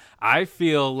that. I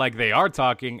feel like they are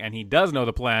talking, and he does know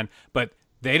the plan, but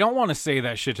they don't want to say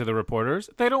that shit to the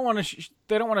reporters. They don't want to.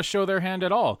 They don't want to show their hand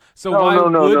at all. So why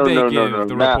would they give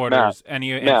the reporters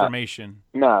any information?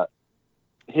 Matt.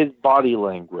 His body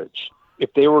language.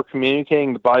 If they were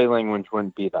communicating, the body language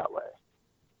wouldn't be that way.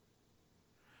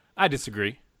 I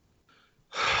disagree.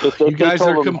 You guys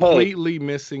are completely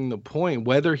missing the point.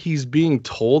 Whether he's being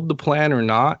told the plan or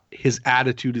not, his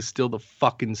attitude is still the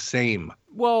fucking same.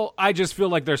 Well, I just feel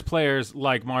like there's players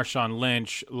like Marshawn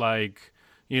Lynch,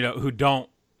 who don't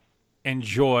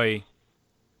enjoy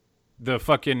the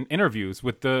fucking interviews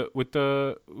with the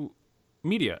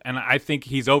media, and I think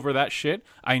he's over that shit.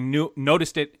 I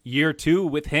noticed it year 2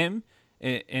 with him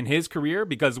in his career,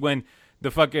 because when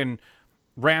the fucking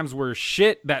Rams were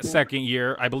shit that second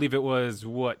year, I believe it was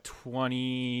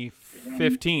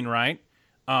 2015, right?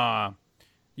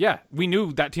 We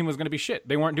knew that team was going to be shit.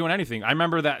 They weren't doing anything. I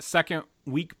remember that second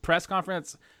week press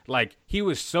conference, like, he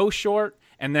was so short,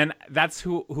 and then that's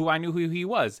who I knew who he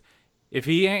was. If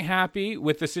he ain't happy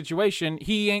with the situation,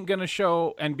 he ain't going to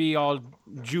show and be all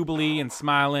jubilee and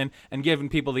smiling and giving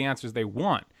people the answers they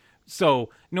want. So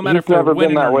no matter if they're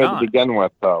winning or not. He's never been that way to begin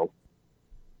with, though.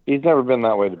 He's never been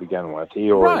that way to begin with.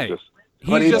 He always just...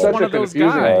 He's just one of those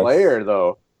guys. Player,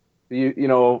 though.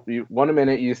 You 1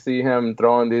 minute you see him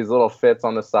throwing these little fits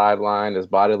on the sideline. His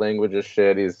body language is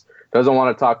shit. He doesn't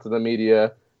want to talk to the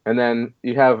media. And then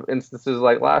you have instances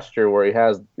like last year where he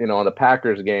has, in the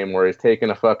Packers game where he's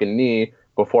taking a fucking knee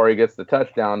before he gets the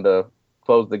touchdown to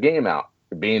close the game out,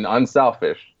 being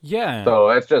unselfish. Yeah. So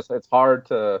it's hard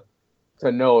to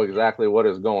know exactly what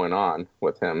is going on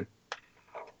with him.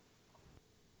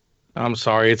 I'm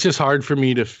sorry. It's just hard for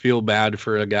me to feel bad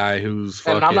for a guy who's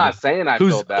fucking... And I'm not saying I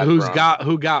feel bad for him.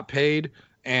 Who got paid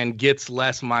and gets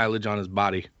less mileage on his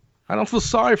body. I don't feel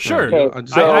sorry for him.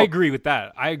 Okay, I agree with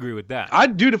that.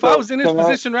 If I was in his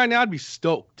position right now, I'd be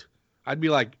stoked. I'd be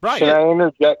like, right. Can I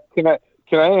interject? Can I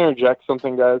interject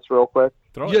something, guys, real quick?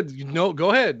 Go ahead. Go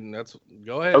ahead.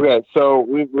 Okay, so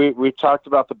we've talked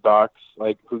about the Bucs.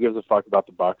 Like, who gives a fuck about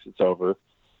the Bucs? It's over.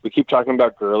 We keep talking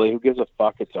about Gurley. Who gives a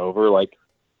fuck? It's over. Like,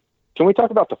 can we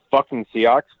talk about the fucking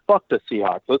Seahawks? Fuck the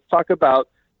Seahawks. Let's talk about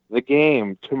the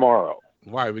game tomorrow.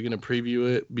 Why are we gonna preview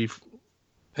it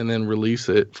and then release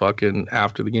it fucking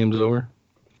after the game's over?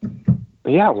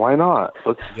 Yeah, why not?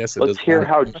 Let's hear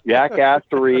how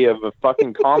jackassery of a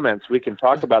fucking comments we can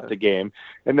talk about the game,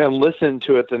 and then listen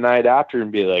to it the night after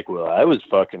and be like, well, I was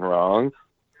fucking wrong.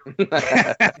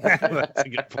 That's a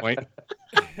good point.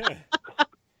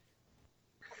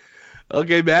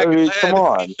 Okay, back. I mean, come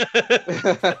on.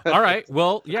 All right.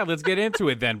 Well, yeah, let's get into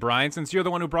it then, Brian. Since you're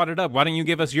the one who brought it up, why don't you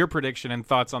give us your prediction and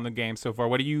thoughts on the game so far?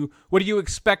 What are you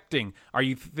expecting? Are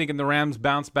you thinking the Rams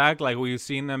bounce back like we've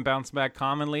seen them bounce back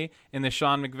commonly in the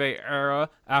Sean McVay era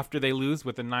after they lose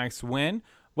with a nice win?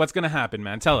 What's going to happen,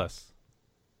 man? Tell us.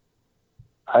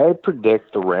 I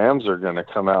predict the Rams are going to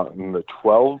come out in the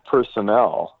 12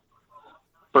 personnel.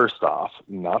 First off,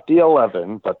 not the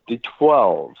 11, but the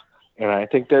 12. And I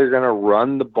think they're going to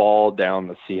run the ball down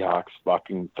the Seahawks'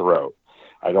 fucking throat.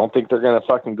 I don't think they're going to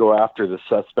fucking go after the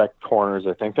suspect corners.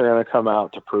 I think they're going to come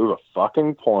out to prove a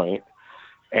fucking point.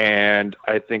 And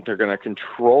I think they're going to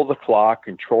control the clock,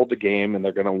 control the game, and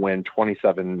they're going to win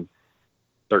 27-13.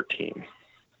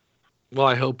 Well,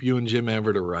 I hope you and Jim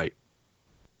Everett are right.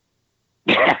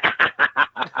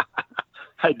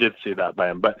 I did see that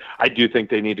by him, but I do think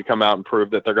they need to come out and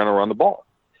prove that they're going to run the ball.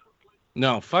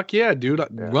 No, fuck yeah, dude. Yeah.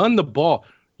 Run the ball.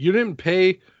 You didn't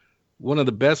pay one of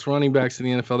the best running backs in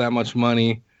the NFL that much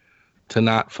money to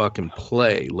not fucking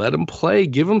play. Let him play.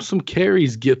 Give him some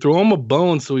carries. Throw him a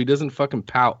bone so he doesn't fucking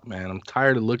pout, man. I'm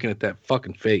tired of looking at that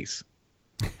fucking face.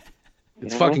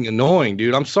 It's fucking annoying,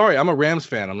 dude. I'm sorry. I'm a Rams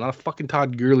fan. I'm not a fucking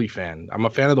Todd Gurley fan. I'm a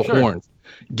fan of the Horns.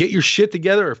 Get your shit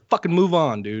together or fucking move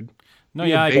on, dude. No,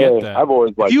 yeah, I get that. I've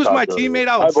always liked if he was Todd my Gurley. teammate,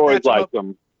 I've always liked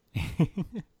him.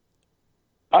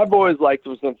 I've always liked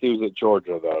him since he was at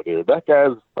Georgia, though, dude. That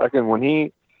guy's fucking when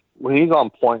he's on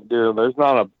point, dude. There's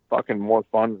not a fucking more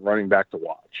fun running back to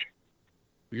watch.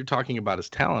 You're talking about his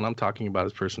talent. I'm talking about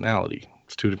his personality.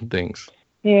 It's two different things.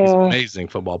 Yeah, he's an amazing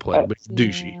football player, but he's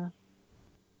douchey.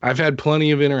 I've had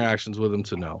plenty of interactions with him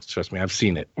to know. Trust me, I've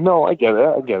seen it. No, I get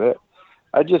it.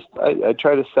 I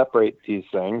try to separate these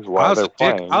things while they're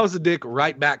playing. I was a dick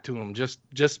right back to him just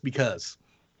because.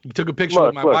 He took a picture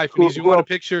with my wife and he's, you want a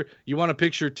picture? You want a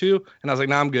picture too? And I was like,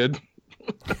 nah, I'm good.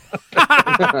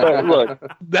 Look,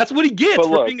 that's what he gets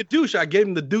for being a douche. I gave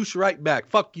him the douche right back.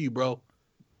 Fuck you, bro.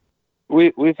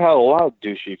 We've had a lot of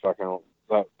douchey fucking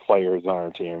players on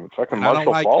our team. Fucking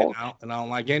Marshall Falk. And I don't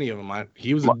like any of them.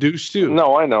 He was a douche too.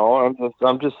 No, I know.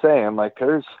 I'm just saying. Like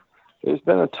there's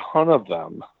been a ton of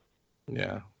them.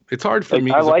 Yeah. It's hard for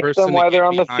me I as like a person them while they're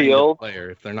on the field. Player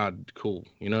if they're not cool,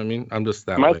 you know what I mean? I'm just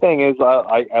that My way. thing is,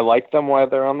 I like them while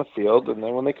they're on the field, and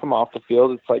then when they come off the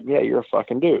field, it's like, yeah, you're a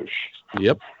fucking douche.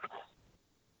 Yep.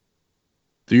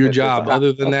 Do your job.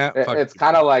 Other than that, it's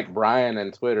kind of like Brian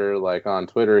and Twitter. Like on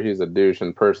Twitter, he's a douche.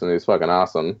 In person, he's fucking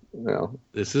awesome. You know,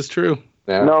 this is true.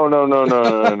 Yeah. No.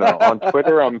 On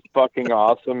Twitter, I'm fucking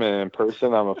awesome, and in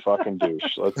person, I'm a fucking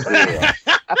douche. Let's do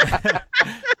that.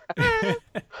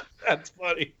 That's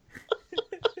funny.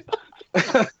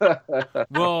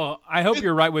 Well, I hope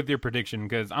you're right with your prediction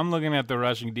because I'm looking at the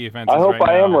rushing defense. I hope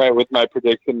I am right with my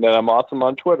prediction that I'm awesome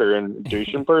on Twitter and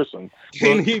douche in person.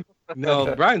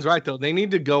 No, Brian's right though. They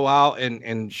need to go out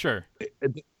and sure.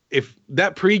 If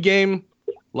that pregame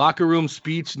locker room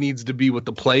speech needs to be with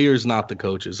the players, not the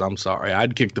coaches. I'm sorry,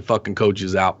 I'd kick the fucking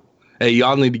coaches out. Hey,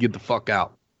 y'all need to get the fuck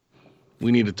out.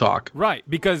 We need to talk. Right,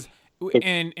 because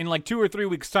in like 2 or 3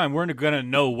 weeks' time, we're going to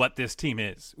know what this team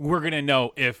is. We're going to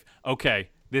know if, okay,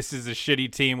 this is a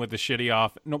shitty team with a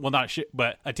shitty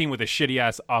but a team with a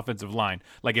shitty-ass offensive line.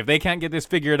 Like, if they can't get this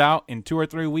figured out in 2 or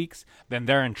 3 weeks, then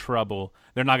they're in trouble.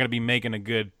 They're not going to be making a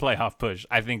good playoff push.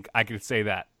 I think I could say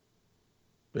that.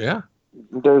 Yeah.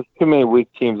 There's too many weak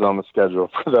teams on the schedule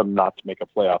for them not to make a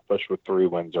playoff push with 3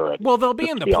 wins already. Well, they'll be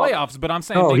in the playoffs, but I'm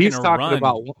saying he's talking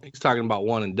about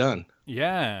one and done.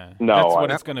 Yeah, no, that's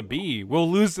what it's going to be. We'll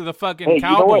lose to the fucking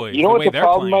Cowboys. You know what the playing.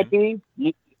 problem might be?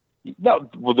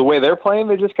 The way they're playing,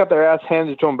 they just got their ass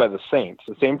handed to them by the Saints,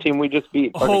 the same team we just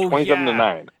beat,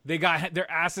 27-9. They got their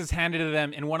asses handed to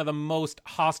them in one of the most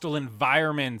hostile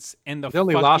environments in the. They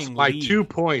only lost by 2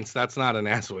 points. That's not an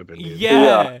ass whipping. Dude.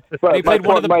 Yeah. They played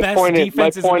one of the best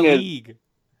defenses in the league.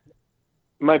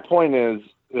 My point is,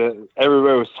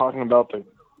 everybody was talking about the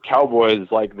Cowboys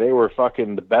like they were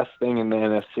fucking the best thing in the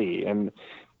NFC, and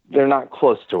they're not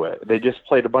close to it. They just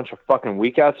played a bunch of fucking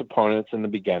weak-ass opponents in the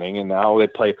beginning, and now they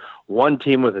play one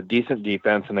team with a decent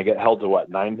defense, and they get held to,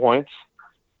 9 points?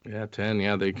 Yeah, 10.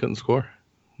 Yeah, they couldn't score.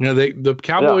 Yeah, the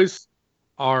Cowboys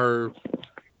are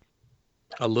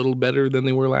a little better than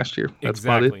they were last year. That's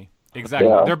exactly. Exactly.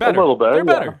 Yeah, they're better. A little better. They're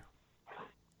better.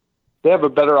 They have a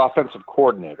better offensive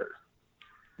coordinator.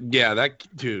 Yeah, that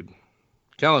dude.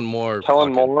 Kellen Moore is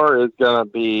gonna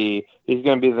be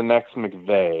the next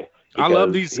McVay. I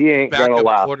love these backup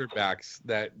quarterbacks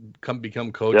that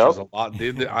become coaches a lot.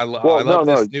 I love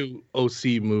this new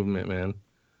OC movement, man.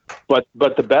 But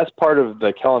the best part of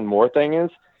the Kellen Moore thing is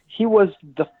he was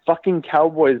the fucking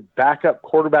Cowboys backup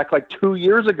quarterback like 2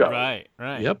 years ago. Right.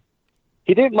 Yep.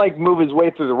 He didn't like move his way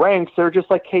through the ranks. They're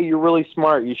just like, hey, you're really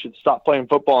smart. You should stop playing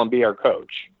football and be our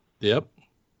coach. Yep.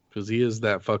 Because he is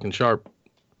that fucking sharp.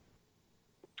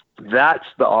 That's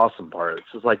the awesome part. It's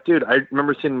just like, dude, I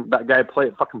remember seeing that guy play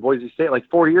at fucking Boise State like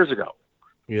 4 years ago.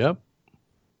 Yep.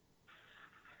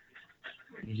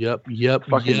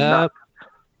 Fucking nuts.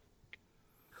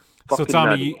 So, Fucking Tommy,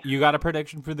 nutty. you got a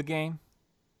prediction for the game?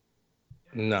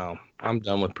 No, I'm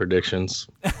done with predictions.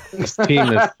 This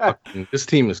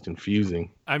team is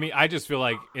confusing. I mean, I just feel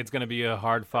like it's going to be a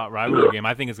hard-fought rivalry game.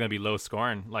 I think it's going to be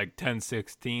low-scoring, like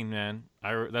 10-16, man.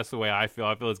 That's the way I feel.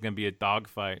 I feel it's going to be a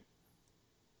dogfight.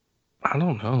 I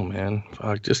don't know, man.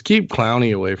 Fuck, just keep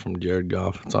Clowney away from Jared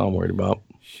Goff. That's all I'm worried about.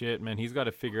 Shit, man. He's got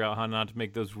to figure out how not to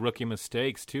make those rookie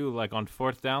mistakes, too. Like on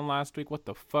 4th down last week, what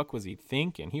the fuck was he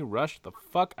thinking? He rushed the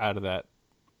fuck out of that.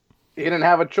 He didn't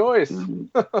have a choice.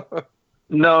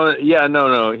 No.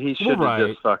 He should have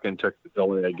just fucking took the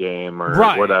delay game or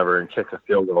whatever and kicked a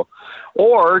field goal.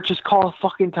 Or just call a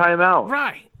fucking timeout.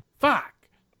 Right. Fuck.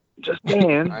 Just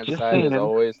saying.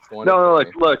 No,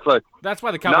 look. That's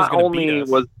why the Cowboys are going to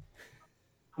beat us.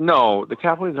 No, the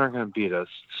Cowboys aren't going to beat us.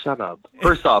 Shut up.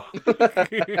 First off,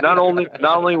 not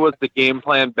only was the game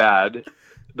plan bad,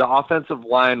 the offensive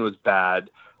line was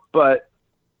bad, but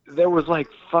there was like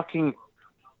fucking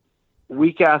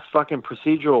weak ass fucking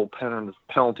procedural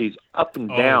penalties up and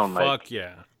down. Fuck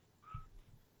yeah.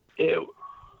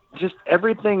 Just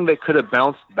everything that could have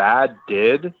bounced bad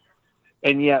did,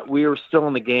 and yet we were still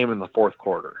in the game in the fourth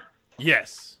quarter.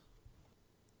 Yes.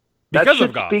 That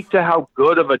should speak to how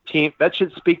good of a team. That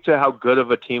should speak to how good of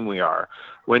a team we are.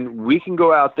 When we can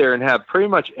go out there and have pretty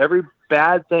much every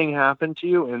bad thing happen to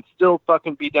you and still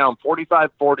fucking be down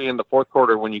 45-40 in the fourth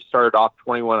quarter when you started off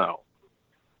 21-0.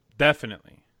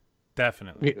 Definitely.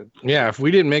 Yeah, if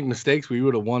we didn't make mistakes, we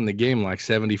would have won the game like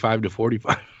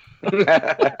 75-45.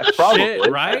 Probably. Shit,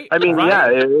 right? I mean,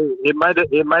 right. Yeah, it might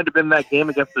have been that game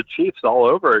against the Chiefs all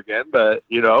over again, but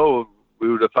we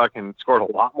would have fucking scored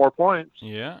a lot more points.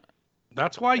 Yeah.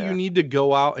 That's why you need to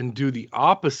go out and do the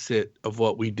opposite of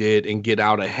what we did and get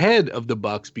out ahead of the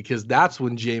Bucks, because that's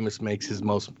when Jameis makes his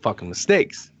most fucking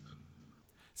mistakes.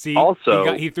 See,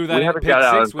 also, he threw that we haven't got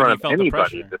out in front of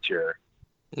anybody this year.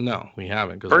 No, we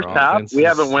haven't. First half, we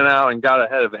haven't went out and got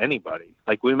ahead of anybody.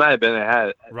 Like, we might have been ahead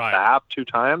at the half 2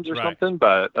 times or something,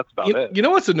 but that's about it. You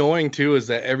know what's annoying, too, is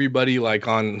that everybody, like,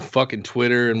 on fucking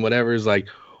Twitter and whatever is like,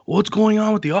 what's going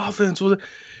on with the offense?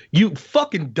 You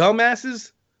fucking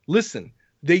dumbasses. Listen,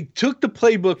 they took the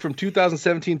playbook from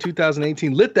 2017,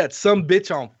 2018, lit that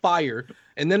sumbitch on fire,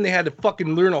 and then they had to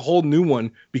fucking learn a whole new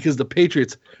one because the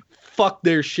Patriots fucked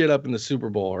their shit up in the Super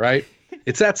Bowl, right?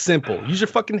 It's that simple. Use your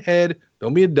fucking head.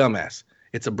 Don't be a dumbass.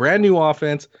 It's a brand new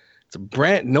offense.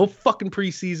 It's no fucking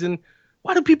preseason.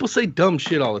 Why do people say dumb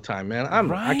shit all the time, man?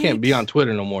 I can't be on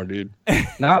Twitter no more, dude.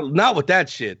 Not with that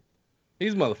shit.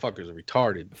 These motherfuckers are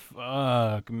retarded.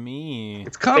 Fuck me.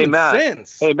 It's common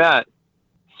sense. Hey, Matt.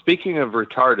 Speaking of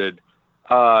retarded,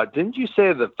 didn't you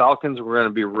say the Falcons were going to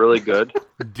be really good?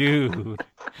 Dude,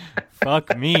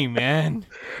 fuck me, man.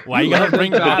 Why you gotta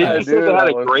bring that up? Didn't you say they had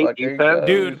a great defense?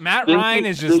 Dude, Matt Ryan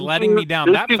is just letting me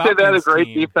down. Didn't you say they had a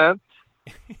great defense?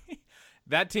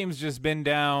 That team's just been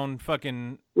down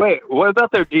fucking... Wait, what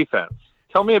about their defense?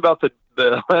 Tell me about the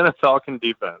Atlanta Falcon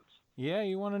defense. Yeah,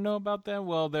 you want to know about that?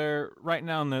 Well, they're right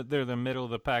now they're the middle of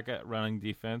the pack at running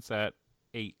defense at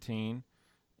 18.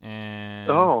 And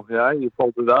you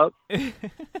pulled it up.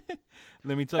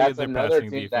 Let me tell you, their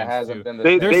passing defense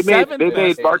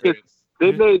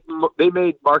They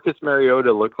made Marcus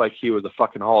Mariota look like he was a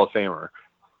fucking Hall of Famer.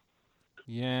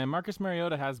 Yeah, Marcus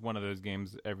Mariota has one of those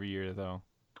games every year, though.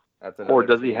 Or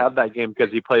does he have that game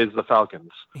because he plays the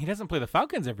Falcons? He doesn't play the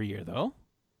Falcons every year, though.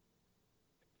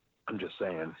 I'm just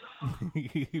saying.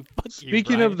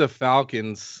 Speaking of the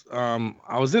Falcons,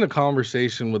 I was in a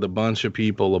conversation with a bunch of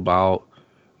people about,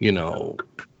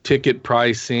 ticket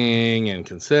pricing and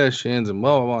concessions and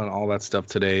blah, blah, blah, and all that stuff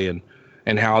today,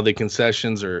 and how the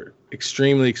concessions are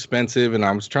extremely expensive. And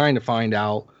I was trying to find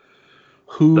out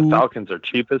who... The Falcons are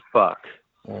cheap as fuck.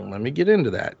 Well, let me get into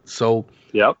that. So...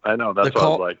 Yep, I know. That's what I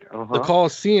was like. The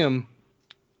Coliseum,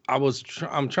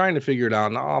 I'm trying to figure it out,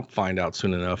 and I'll find out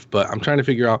soon enough, but I'm trying to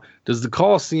figure out, does the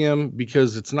Coliseum,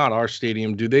 because it's not our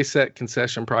stadium, do they set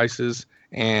concession prices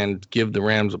and give the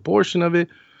Rams a portion of it?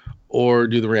 Or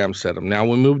do the Rams set them? Now,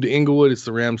 when we move to Inglewood, it's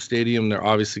the Rams Stadium. They're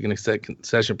obviously going to set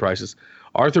concession prices.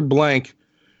 Arthur Blank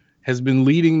has been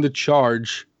leading the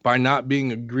charge by not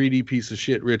being a greedy piece of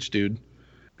shit rich dude.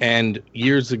 And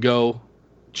years ago,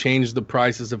 changed the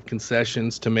prices of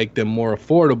concessions to make them more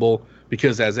affordable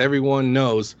Because as everyone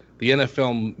knows, the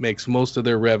NFL makes most of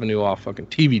their revenue off fucking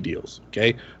TV deals,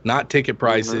 okay? Not ticket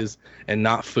prices and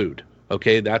not food,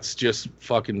 okay? That's just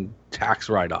fucking tax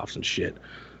write-offs and shit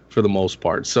for the most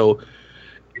part. So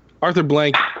Arthur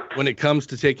Blank, when it comes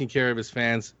to taking care of his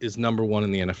fans, is number one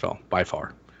in the NFL by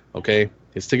far, okay?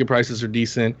 His ticket prices are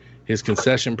decent. His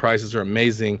concession prices are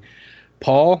amazing.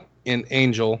 Paul and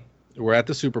Angel were at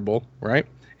the Super Bowl, right?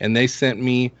 And they sent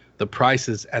me the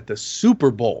prices at the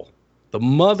Super Bowl. The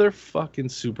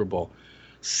motherfucking Super Bowl.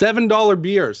 $7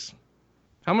 beers.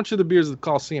 How much are the beers at the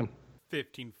Coliseum?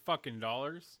 $15 fucking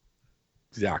dollars.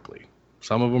 Exactly.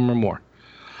 Some of them are more.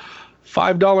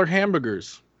 $5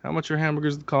 hamburgers. How much are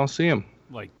hamburgers at the Coliseum?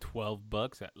 Like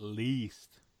 $12 at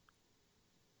least.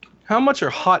 How much are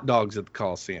hot dogs at the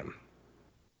Coliseum?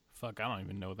 Fuck, I don't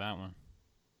even know that one.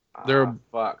 They're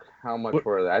fuck. How much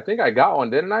were they? I think I got one,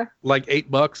 didn't I? Like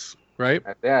 $8, right?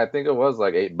 Yeah, I think it was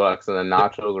like $8, and the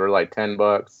nachos were like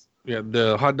 $10. Yeah,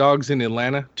 the hot dogs in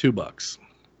Atlanta, $2.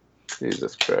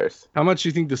 Jesus Christ. How much do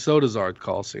you think the sodas are at the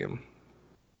Coliseum?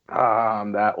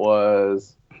 That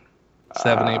was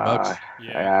 $7-8.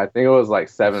 Yeah, I think it was like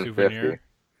 $7.50.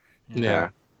 Yeah,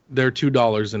 they're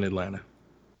 $2 in Atlanta.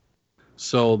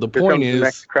 So the Here point comes the is,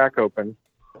 next crack open.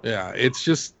 Yeah,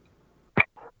 it's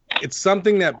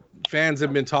something that fans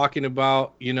have been talking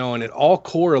about, you know, and it all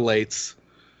correlates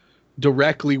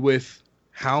directly with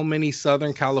how many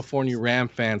Southern California Ram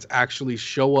fans actually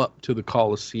show up to the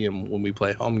Coliseum when we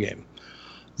play home game.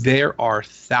 There are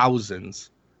thousands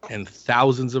and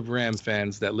thousands of Ram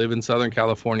fans that live in Southern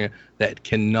California that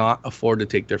cannot afford to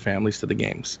take their families to the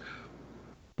games.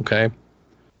 Okay?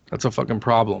 That's a fucking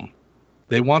problem.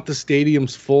 They want the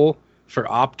stadiums full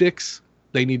for optics.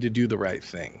 They need to do the right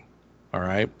thing. All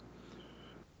right?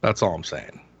 That's all I'm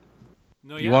saying.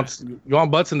 No, you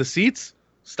want butts in the seats?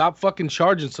 Stop fucking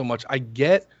charging so much. I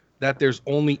get that there's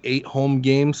only 8 home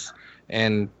games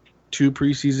and 2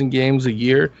 preseason games a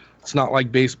year. It's not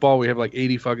like baseball. We have like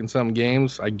 80 fucking some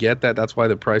games. I get that. That's why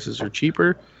the prices are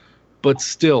cheaper. But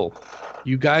still,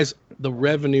 you guys, the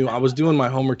revenue, I was doing my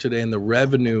homework today, and the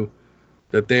revenue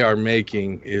that they are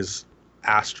making is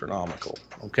astronomical.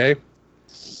 Okay?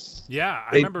 Yeah,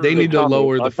 I remember they need to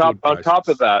lower the food prices.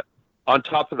 On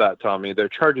top of that, Tommy, they're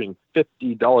charging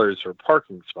 $50 for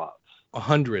parking spots.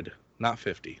 100, not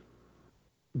 50.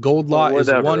 Gold lot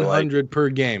is 100 per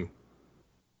game.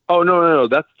 Oh, no,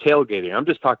 that's tailgating. I'm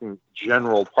just talking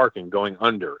general parking going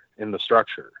under in the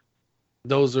structure.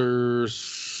 Those are,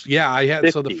 I had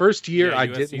 50. So the first year I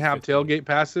didn't have 50. Tailgate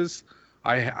passes.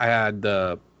 I had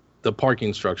the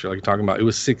parking structure like you're talking about. It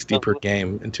was 60 per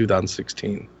game in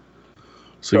 2016.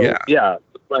 So yeah.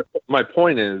 My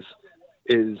point is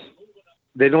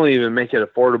they don't even make it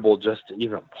affordable just to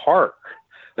even park.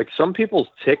 Like some people's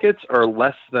tickets are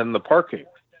less than the parking.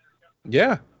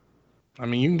 Yeah. I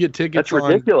mean, you can get tickets That's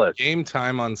ridiculous. On game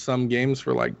time on some games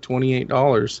for like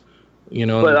 $28, you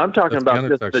know. But I'm talking about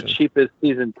just the cheapest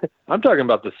season. I'm talking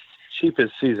about the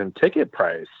cheapest season ticket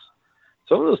price.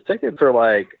 Some of those tickets are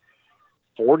like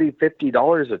 $40,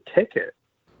 $50 a ticket.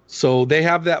 So they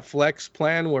have that flex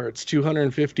plan where it's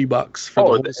 $250 for the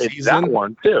whole season. That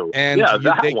one too. And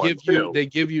they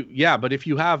give you, but if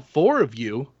you have 4 of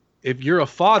you, if you're a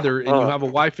father and you have a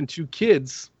wife and 2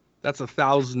 kids, that's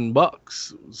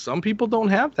 $1,000. Some people don't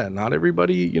have that. Not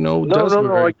everybody, does.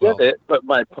 No, I get it. But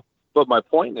my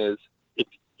point is,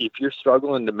 if you're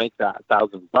struggling to make that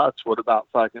 $1,000, what about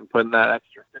fucking putting that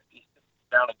extra 50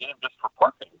 down a game just for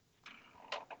parking?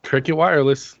 Cricket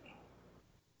Wireless.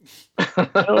 You know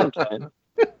what I'm saying?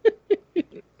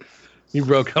 You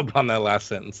broke up on that last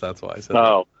sentence. That's why I said.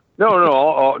 Oh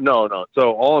no.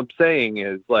 So all I'm saying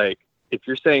is, like, if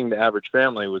you're saying the average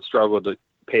family would struggle to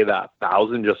pay that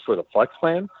 $1,000 just for the flex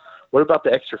plan, what about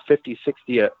the extra 50,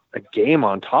 60 a game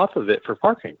on top of it for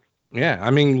parking? Yeah,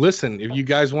 I mean, listen, if you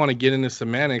guys want to get into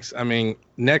semantics, I mean,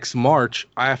 next March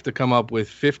I have to come up with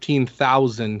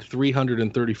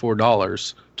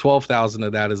 $15,334. $12,000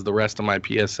 of that is the rest of my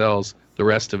PSLs. The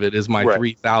rest of it is my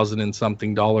 $3,000 and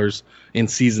something dollars in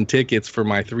season tickets for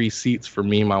my 3 seats for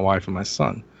me, my wife, and my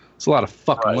son. It's a lot of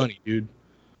fucking money, dude.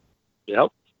 Yep.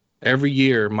 Every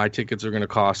year, my tickets are going to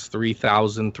cost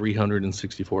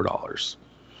 $3,364. All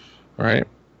right.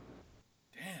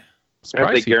 Damn.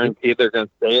 Have they guaranteed they're going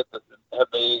to stay at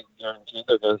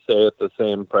the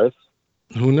same price?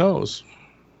 Who knows?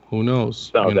 No,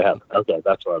 they have. Okay,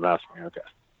 that's what I'm asking. Okay.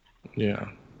 Yeah.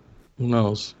 Who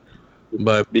knows?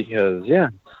 But because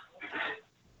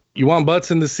you want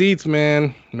butts in the seats,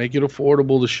 man. Make it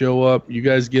affordable to show up. You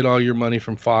guys get all your money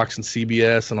from Fox and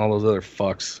CBS and all those other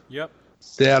fucks. Yep.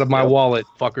 Stay out of my wallet,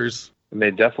 fuckers. And they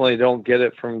definitely don't get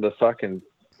it from the fucking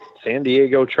San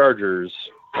Diego Chargers.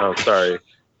 Oh, sorry.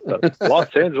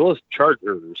 Los Angeles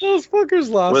Chargers. Those fuckers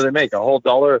lost. What do they make? A whole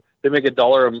dollar? They make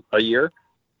 $1 a year?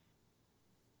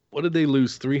 What did they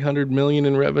lose? $300 million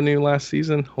in revenue last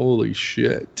season? Holy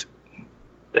shit.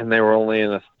 And they were only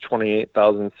in a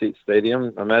 28,000 seat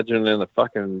stadium. Imagine in a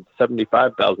fucking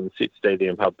 75,000 seat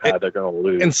stadium how bad they're going to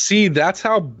lose. And see, that's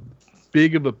how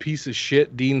big of a piece of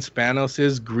shit Dean Spanos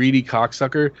is, greedy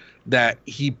cocksucker, that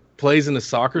he plays in a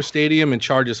soccer stadium and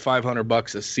charges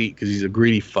 $500 a seat because he's a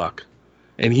greedy fuck.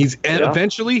 And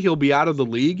eventually he'll be out of the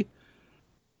league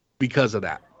because of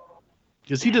that.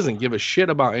 Because he doesn't give a shit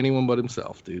about anyone but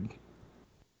himself, dude.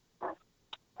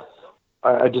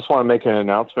 I just want to make an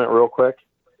announcement real quick.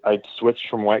 I switched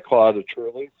from White Claw to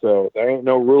Truly, so there ain't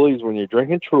no Rulies when you're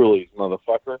drinking Trulies,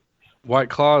 motherfucker. White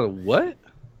Claw, what?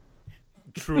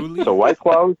 Truly? So White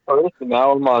Claw was first, and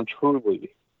now I'm on Truly.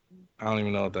 I don't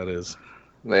even know what that is.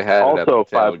 They had also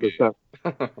it at the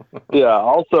 5%. Yeah,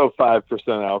 also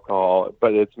 5% alcohol,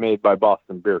 but it's made by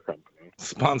Boston Beer Company.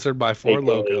 Sponsored by Four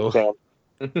Loko.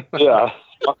 Yeah.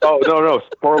 Oh no,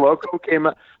 Four Loko came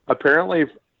out. Apparently,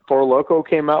 Four Loko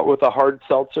came out with a hard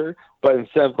seltzer, but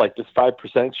instead of like this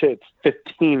 5% shit, it's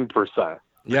 15%.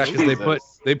 Yeah,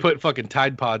 because they put fucking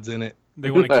Tide Pods in it. They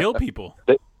want to kill people.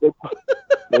 They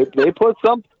put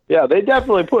some. Yeah, they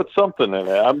definitely put something in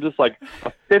it. I'm just like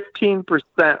a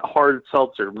 15% hard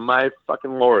seltzer. My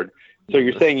fucking lord. So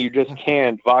you're saying you just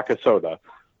canned vodka soda?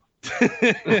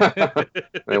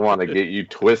 They want to get you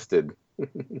twisted.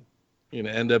 You're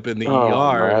gonna end up in the Oh,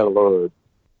 ER. my lord.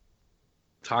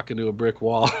 Talking to a brick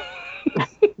wall.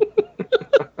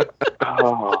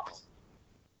 Oh.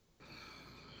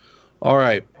 All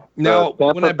right. Now,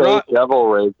 the when I brought Devil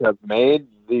Rays have made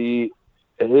the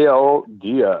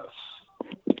ALDS.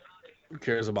 Who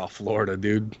cares about Florida,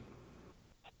 dude?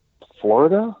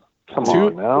 Florida? Come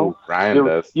on now. Ryan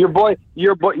does. Your boy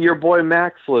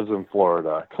Max lives in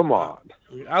Florida. Come on.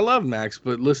 I love Max,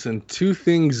 but listen, two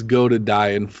things go to die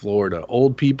in Florida: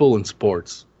 old people and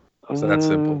sports. So that's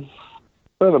simple.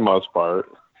 For the most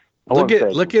part. Look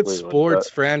at sports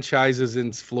franchises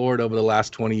in Florida over the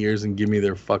last 20 years and give me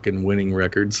their fucking winning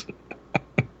records.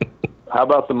 How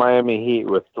about the Miami Heat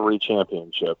with 3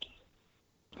 championships?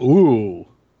 Ooh. Wow.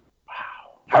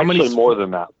 How Actually, many more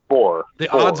than that. 4. The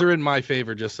 4. odds are in my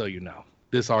favor, just so you know.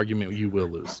 This argument you will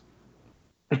lose.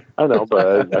 I know,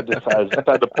 but I just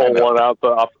had to pull one out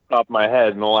off the top of my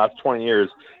head in the last 20 years.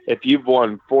 If you've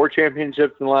won 4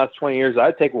 championships in the last 20 years,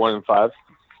 I'd take 1 in 5.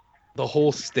 The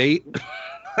whole state?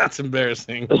 That's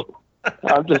embarrassing.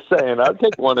 I'm just saying, I'd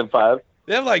take 1 in 5.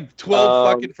 They have like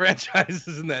 12 fucking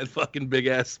franchises in that fucking big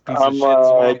ass piece of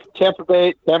shit. Tampa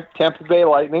Bay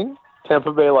Lightning.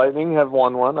 Tampa Bay Lightning have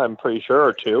won 1, I'm pretty sure,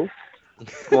 or 2 in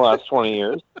the last 20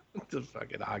 years. It's a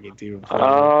fucking hockey team. Hold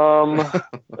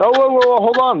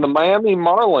on. The Miami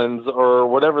Marlins, or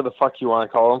whatever the fuck you want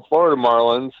to call them, Florida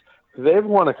Marlins, they've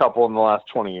won a couple in the last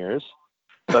 20 years.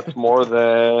 That's more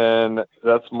than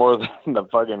the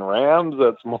fucking Rams.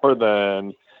 That's more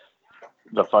than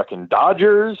the fucking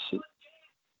Dodgers.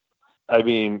 I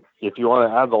mean, if you want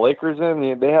to add the Lakers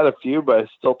in, they had a few, but I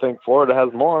still think Florida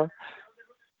has more.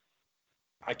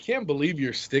 I can't believe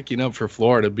you're sticking up for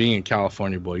Florida being a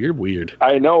California boy. You're weird.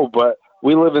 I know, but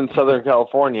we live in Southern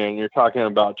California, and you're talking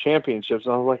about championships.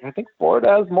 And I was like, I think Florida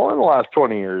has more in the last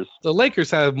 20 years. The Lakers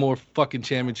have more fucking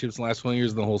championships in the last 20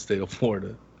 years than the whole state of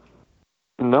Florida.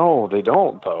 No, they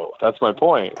don't, though. That's my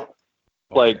point.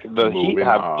 Like, the Heat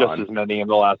have just as many in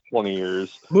the last 20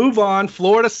 years. Move on.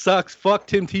 Florida sucks. Fuck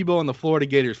Tim Tebow and the Florida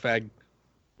Gators, fag.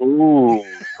 Ooh,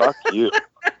 fuck you.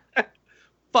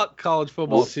 Fuck college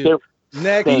football, too.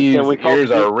 Next. Can we call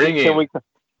ears are ringing.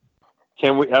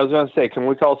 Can we? I was going to say, can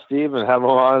we call Steve and have him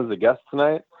on as a guest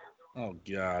tonight? Oh,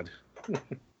 God.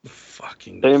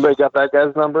 Fucking. Anybody got that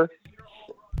guy's number?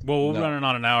 Well, we're running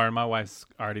on an hour, and my wife's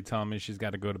already telling me she's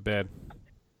got to go to bed.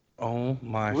 Oh,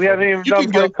 my. We haven't even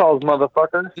done phone calls,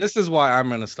 motherfucker. This is why I'm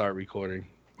going to start recording.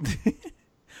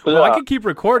 Well, I can keep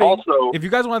recording. Also, if you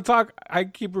guys want to talk, I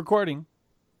can keep recording.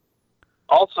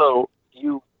 Also,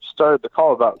 you started the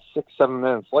call about 6-7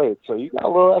 minutes late, so you got a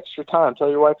little extra time. Tell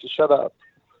your wife to shut up.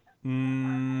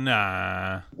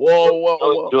 Nah.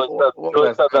 Whoa.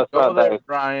 Let's not go there, nice.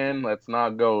 Brian. Let's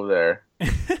not go there.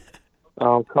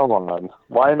 Oh, come on.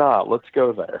 Why not? Let's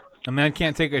go there. A man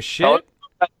can't take a shit?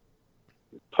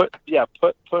 Put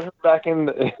her back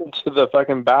into the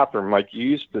fucking bathroom like you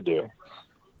used to do.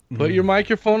 Put your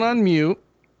microphone on mute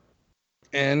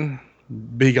and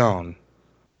be gone.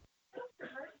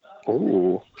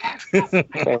 Ooh.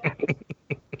 God.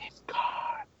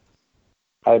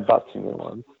 I bought some new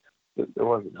ones. There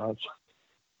wasn't much.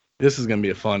 This is going to be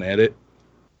a fun edit.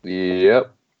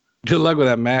 Yep. Good luck with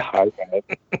that, Matt. Okay.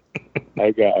 Hi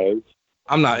guys.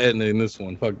 I'm not editing this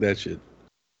one. Fuck that shit.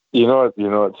 You know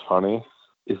what's funny?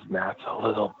 Is Matt's a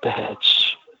little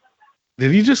bitch.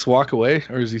 Did he just walk away,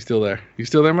 or is he still there? You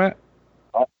still there, Matt?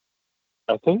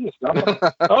 I think he's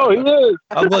not. Oh, he is.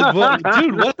 I'm like, well,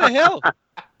 dude, what the hell?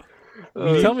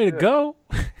 You tell me to go.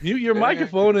 Mute your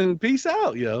microphone and peace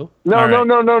out, yo. No.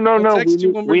 I'll text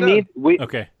you when we're done.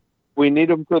 Okay. We need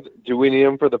him for. Do we need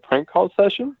him for the prank call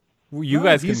session? Well, you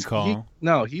guys can call.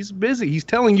 He's busy. He's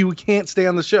telling you we can't stay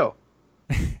on the show.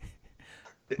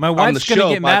 My wife's going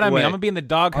to get mad at me. way. I'm going to be in the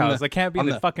doghouse. I can't be in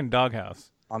the fucking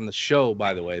doghouse. On the show,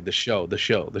 by the way. The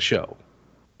show.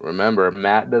 Remember,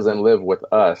 Matt doesn't live with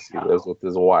us. He lives with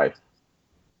his wife.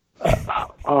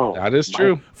 That is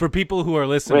true. For people who are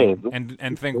listening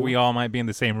and think we all might be in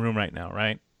the same room right now,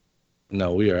 right?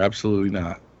 No, we are absolutely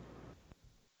not.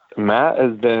 Matt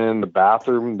has been in the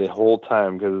bathroom the whole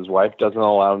time because his wife doesn't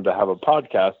allow him to have a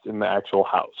podcast in the actual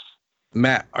house.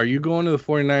 Matt, are you going to the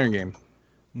 49er game?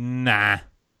 Nah.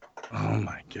 Oh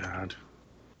my God.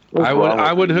 I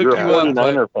would hook you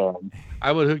up.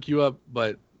 I would hook you up,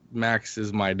 but Max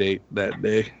is my date that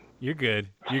day. You're good.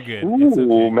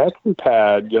 Ooh, Max and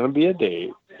Pad gonna be a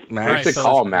date. Max, right, so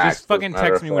call Max. Just fucking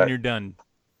text me when you're done.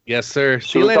 Yes, sir.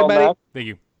 See you later, buddy. Max? Thank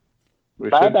you.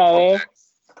 Bye, bye.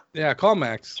 Yeah, call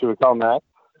Max. Should we call Max?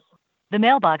 The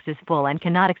mailbox is full and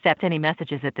cannot accept any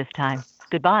messages at this time.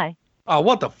 Goodbye. Oh,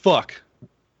 what the fuck?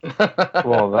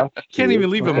 Well, that's can't even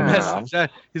leave a message.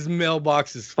 His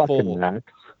mailbox is full. Fuck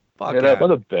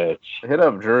what a bitch. Hit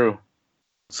up Drew.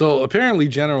 So apparently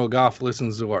General Goff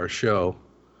listens to our show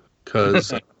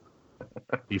because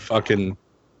he fucking...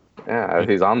 Yeah,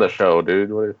 he's on the show,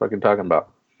 dude. What are you fucking talking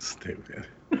about? Stupid.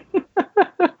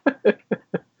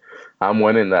 I'm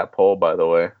winning that poll, by the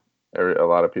way. A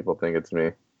lot of people think it's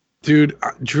me. Dude,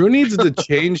 Drew needs to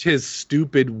change his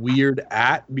stupid, weird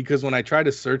 @ because when I try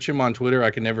to search him on Twitter, I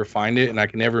can never find it, and I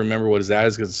can never remember what his @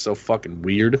 is because it's so fucking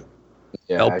weird.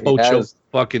 Yeah, El Pocho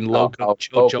fucking Loco.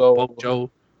 Chocho Pocho.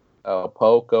 El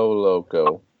Poco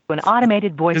Loco. An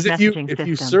automated voice messaging system. If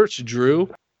you search Drew...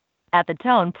 At the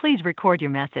tone, please record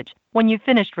your message. When you've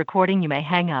finished recording, you may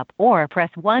hang up or press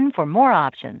 1 for more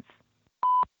options.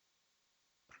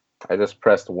 I just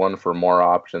pressed 1 for more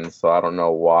options, so I don't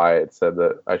know why it said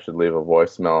that I should leave a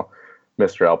voicemail.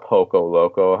 Mr. El Poco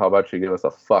Loco, how about you give us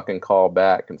a fucking call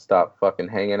back and stop fucking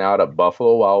hanging out at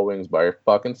Buffalo Wild Wings by your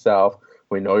fucking self.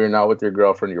 We know you're not with your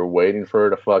girlfriend. You're waiting for her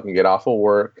to fucking get off of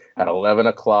work at 11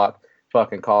 o'clock.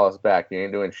 Fucking call us back. You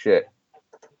ain't doing shit.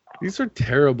 These are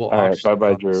terrible options. All right,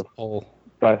 bye-bye, Drew.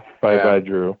 Bye-bye,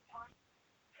 Drew.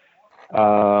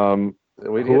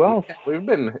 Who else?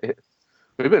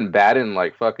 We've been batting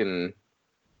like fucking.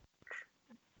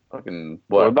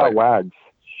 What about Wags?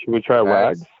 Should we try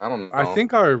Wags? I don't know. I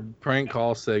think our prank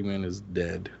call segment is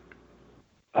dead.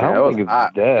 I don't think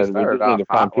it's dead. We just need to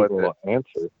find people to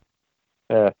answer.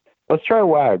 Yeah, let's try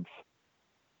Wags.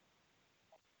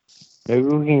 Maybe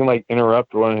we can like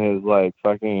interrupt one of his like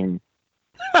fucking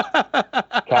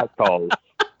cat calls.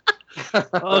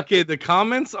 Okay, the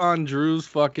comments on Drew's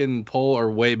fucking poll are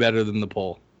way better than the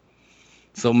poll.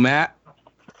 So Matt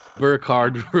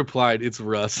Burkhardt replied, "It's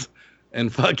Russ,"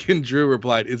 and fucking Drew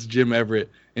replied, "It's Jim Everett,"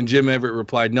 and Jim Everett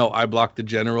replied, "No, I blocked the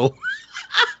general."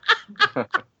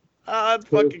 That's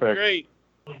fucking great.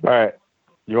 All right,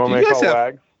 you want me to call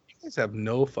Wags? You guys have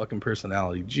no fucking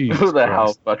personality. Jesus Who the Christ.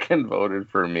 hell fucking voted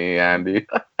for me, Andy?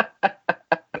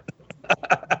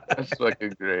 That's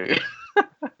fucking great.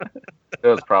 It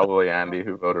was probably Andy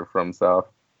who voted for himself.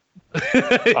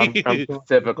 I'm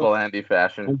Typical Andy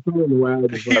fashion. I'm calling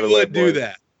Wags. He would do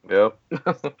that. Yep.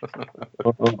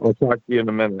 I'll talk to you in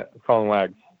a minute. I'm calling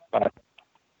Wags. Bye.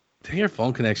 Dang, your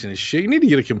phone connection is shit. You need to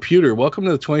get a computer. Welcome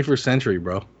to the 21st century,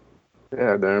 bro.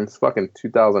 Yeah, damn. It's fucking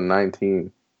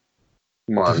 2019.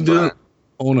 Come on, Who doesn't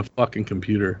own a fucking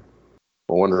computer?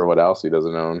 I wonder what else he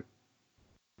doesn't own.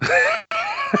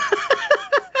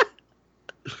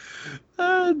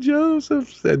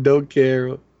 Joseph said, "Don't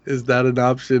care. Is that an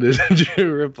option?" And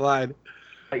Drew replied,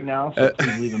 Right now, so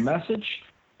please leave a message.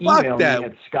 Fuck Email that. me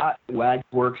at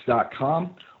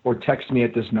scott@wagsworks.com or text me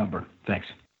at this number. Thanks.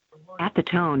 At the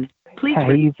tone, please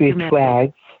Hi, you record your bitch message.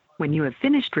 Wags. When you have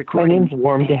finished My recording, name's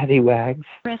Warm Daddy Wags.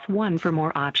 press 1 for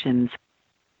more options.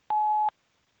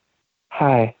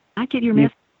 Hi. I get your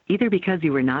message either because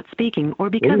you were not speaking or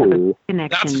because of a connection.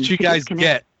 "That's what you To guys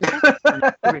disconnect,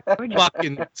 get. record your-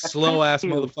 Fucking slow ass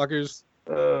motherfuckers.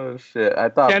 Oh, shit. I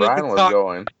thought Can't Brian even was talk.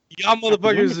 going. Y'all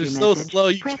motherfuckers of are your so message, slow.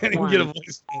 You press can't even get a 1.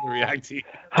 voicemail to react to you."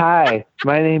 Hi.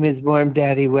 My name is Warm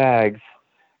Daddy Wags.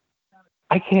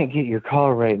 I can't get your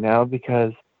call right now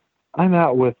because I'm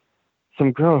out with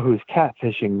some girl who's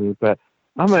catfishing me, but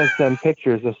I'm going to send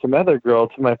pictures of some other girl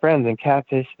to my friends and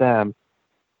catfish them.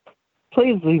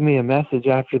 Please leave me a message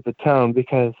after the tone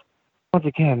because, once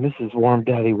again, this is Warm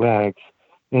Daddy Wags.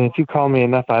 And if you call me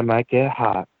enough, I might get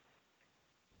hot.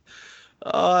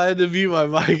 Oh, I had to mute my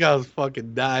mic. I was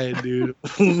fucking dying, dude.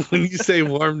 When you say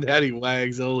Warm Daddy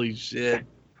Wags, holy shit.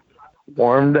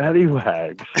 Warm Daddy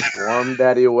Wags. Warm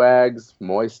Daddy Wags.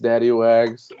 Moist Daddy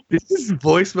Wags. Did this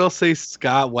voicemail say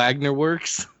Scott Wagner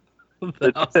Works? It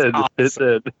did. Awesome. It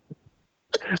did.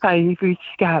 Hi, you've reached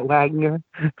Scott Wagner.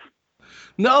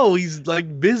 No, he's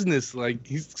like business. Like,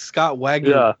 he's Scott Wagner.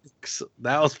 Yeah.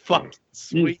 That was fucking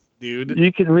sweet, dude.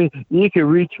 You can reach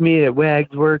me at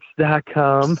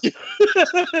wagsworks.com.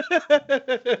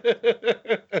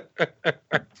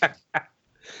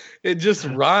 It just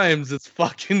rhymes. It's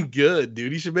fucking good,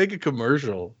 dude. You should make a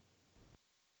commercial.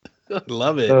 I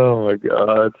love it. Oh my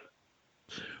god.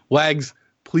 Wags,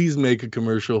 please make a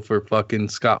commercial for fucking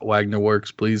Scott Wagner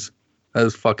Works, please. That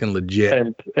is fucking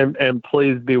legit. And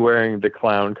please be wearing the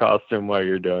clown costume while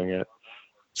you're doing it.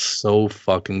 So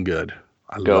fucking good.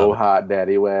 Go hot,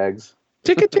 Daddy Wags.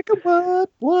 Chicka,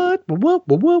 what?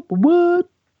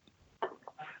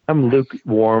 I'm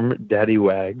lukewarm, Daddy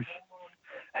Wags.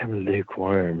 I'm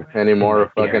lukewarm. Any more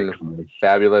fucking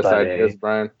fabulous ideas,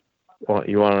 Brian? Well,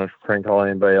 you want to prank call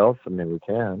anybody else? I mean, we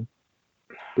can.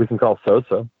 We can call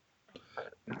Sosa.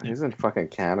 He's in fucking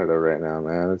Canada right now,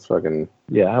 man. It's fucking...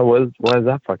 Yeah, why does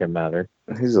that fucking matter?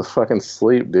 He's a fucking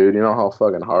sleep, dude. You know how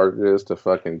fucking hard it is to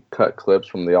fucking cut clips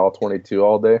from the All-22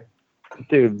 all day?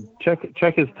 Dude, check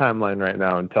his timeline right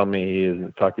now and tell me he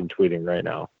isn't fucking tweeting right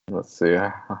now. Let's see.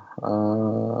 I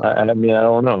mean, I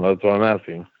don't know. That's what I'm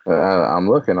asking. I'm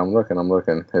looking.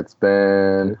 It's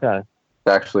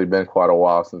actually been quite a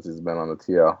while since he's been on the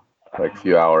TL. Like a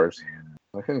few hours.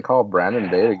 I can call Brandon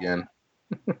Bate again.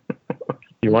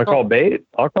 You want to call Bate?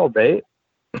 I'll call Bate.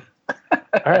 All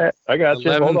right, I got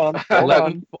you. Hold on.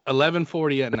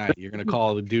 11:40 at night. You're gonna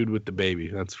call the dude with the baby.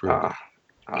 That's for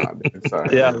dude,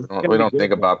 sorry. Yeah, we don't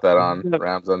think about that on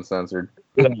Rams Uncensored.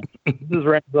 Yeah. This is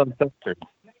Rams Uncensored.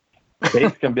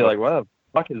 Bates can be like, "What the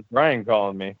fuck is Brian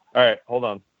calling me?" All right, hold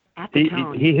on. He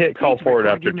hit call forward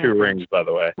after 2 rings, by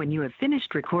the way. When you have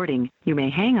finished recording, you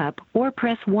may hang up or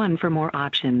press 1 for more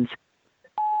options.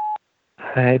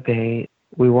 Hi, Bate.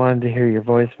 We wanted to hear your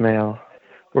voicemail.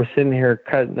 We're sitting here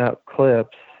cutting up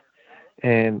clips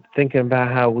and thinking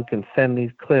about how we can send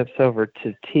these clips over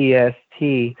to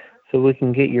TST so we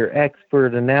can get your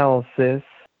expert analysis.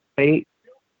 Bate,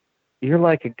 you're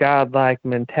like a godlike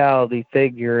mentality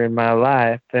figure in my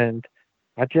life, and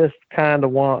I just kind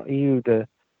of want you to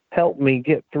help me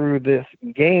get through this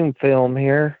game film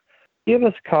here. Give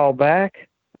us a call back.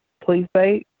 Please,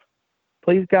 Bate.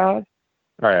 Please, God.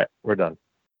 All right, we're done.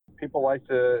 People like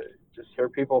to just hear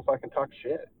people fucking talk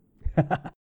shit.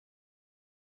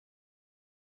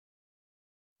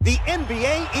 The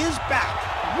NBA is back.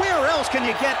 Where else can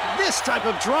you get this type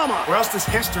of drama? Where else does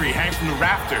history hang from the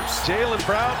rafters? Jaylen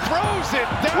Brown throws it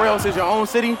down. Where else is your own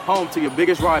city home to your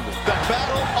biggest rival? The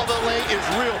Battle of the Lane is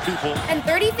real, people. And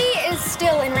 30 feet is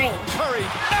still in range. Curry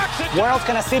knocks it. Where else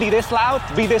can a city this loud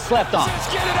be this slept on?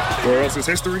 Where else is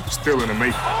history still in the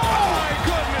making? Oh, my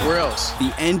goodness. Where else? The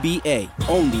NBA,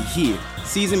 only here.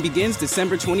 Season begins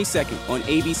December 22nd on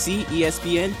ABC,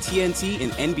 ESPN, TNT,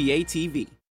 and NBA TV.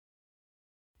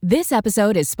 This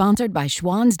episode is sponsored by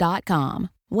Schwans.com.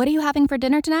 What are you having for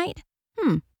dinner tonight?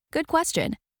 Good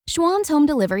question. Schwans Home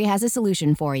Delivery has a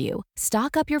solution for you.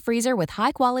 Stock up your freezer with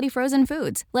high-quality frozen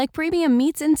foods like premium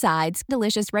meats and sides,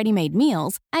 delicious ready-made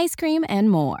meals, ice cream,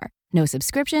 and more. No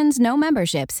subscriptions, no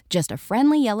memberships, just a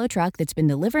friendly yellow truck that's been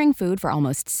delivering food for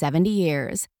almost 70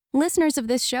 years. Listeners of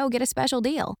this show get a special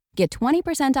deal. Get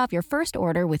 20% off your first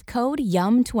order with code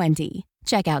YUM20.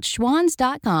 Check out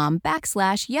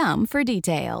schwans.com/yum for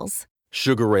details.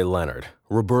 Sugar Ray Leonard,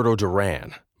 Roberto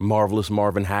Duran, Marvelous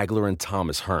Marvin Hagler, and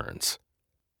Thomas Hearns.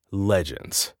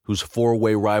 Legends, whose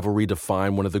 4-way rivalry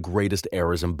defined one of the greatest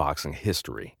eras in boxing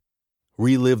history.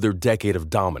 Relive their decade of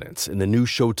dominance in the new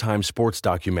Showtime sports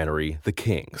documentary, The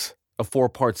Kings, a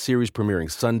 4-part series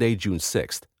premiering Sunday, June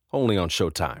 6th, only on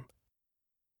Showtime.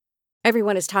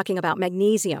 Everyone is talking about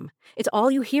magnesium. It's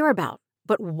all you hear about.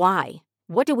 But why?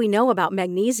 What do we know about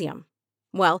magnesium?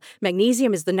 Well,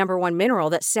 magnesium is the #1 mineral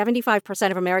that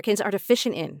 75% of Americans are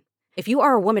deficient in. If you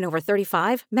are a woman over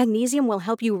 35, magnesium will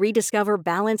help you rediscover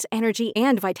balance, energy,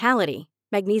 and vitality.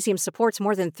 Magnesium supports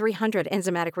more than 300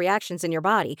 enzymatic reactions in your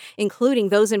body, including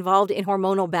those involved in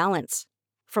hormonal balance.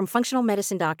 From functional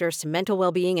medicine doctors to mental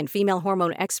well-being and female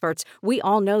hormone experts, we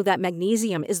all know that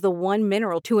magnesium is the one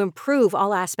mineral to improve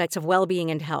all aspects of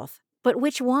well-being and health. But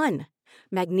which one?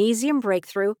 Magnesium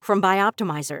Breakthrough from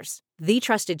Bioptimizers, the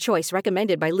trusted choice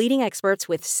recommended by leading experts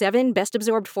with 7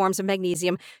 best-absorbed forms of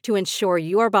magnesium to ensure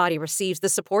your body receives the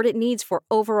support it needs for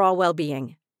overall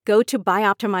well-being. Go to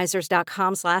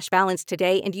bioptimizers.com/balance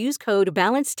today and use code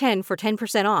BALANCE10 for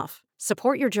 10% off.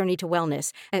 Support your journey to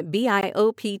wellness at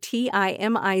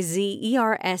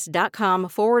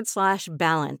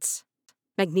bioptimizers.com/balance.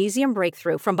 Magnesium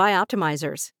Breakthrough from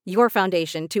Bioptimizers, your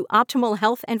foundation to optimal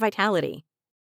health and vitality.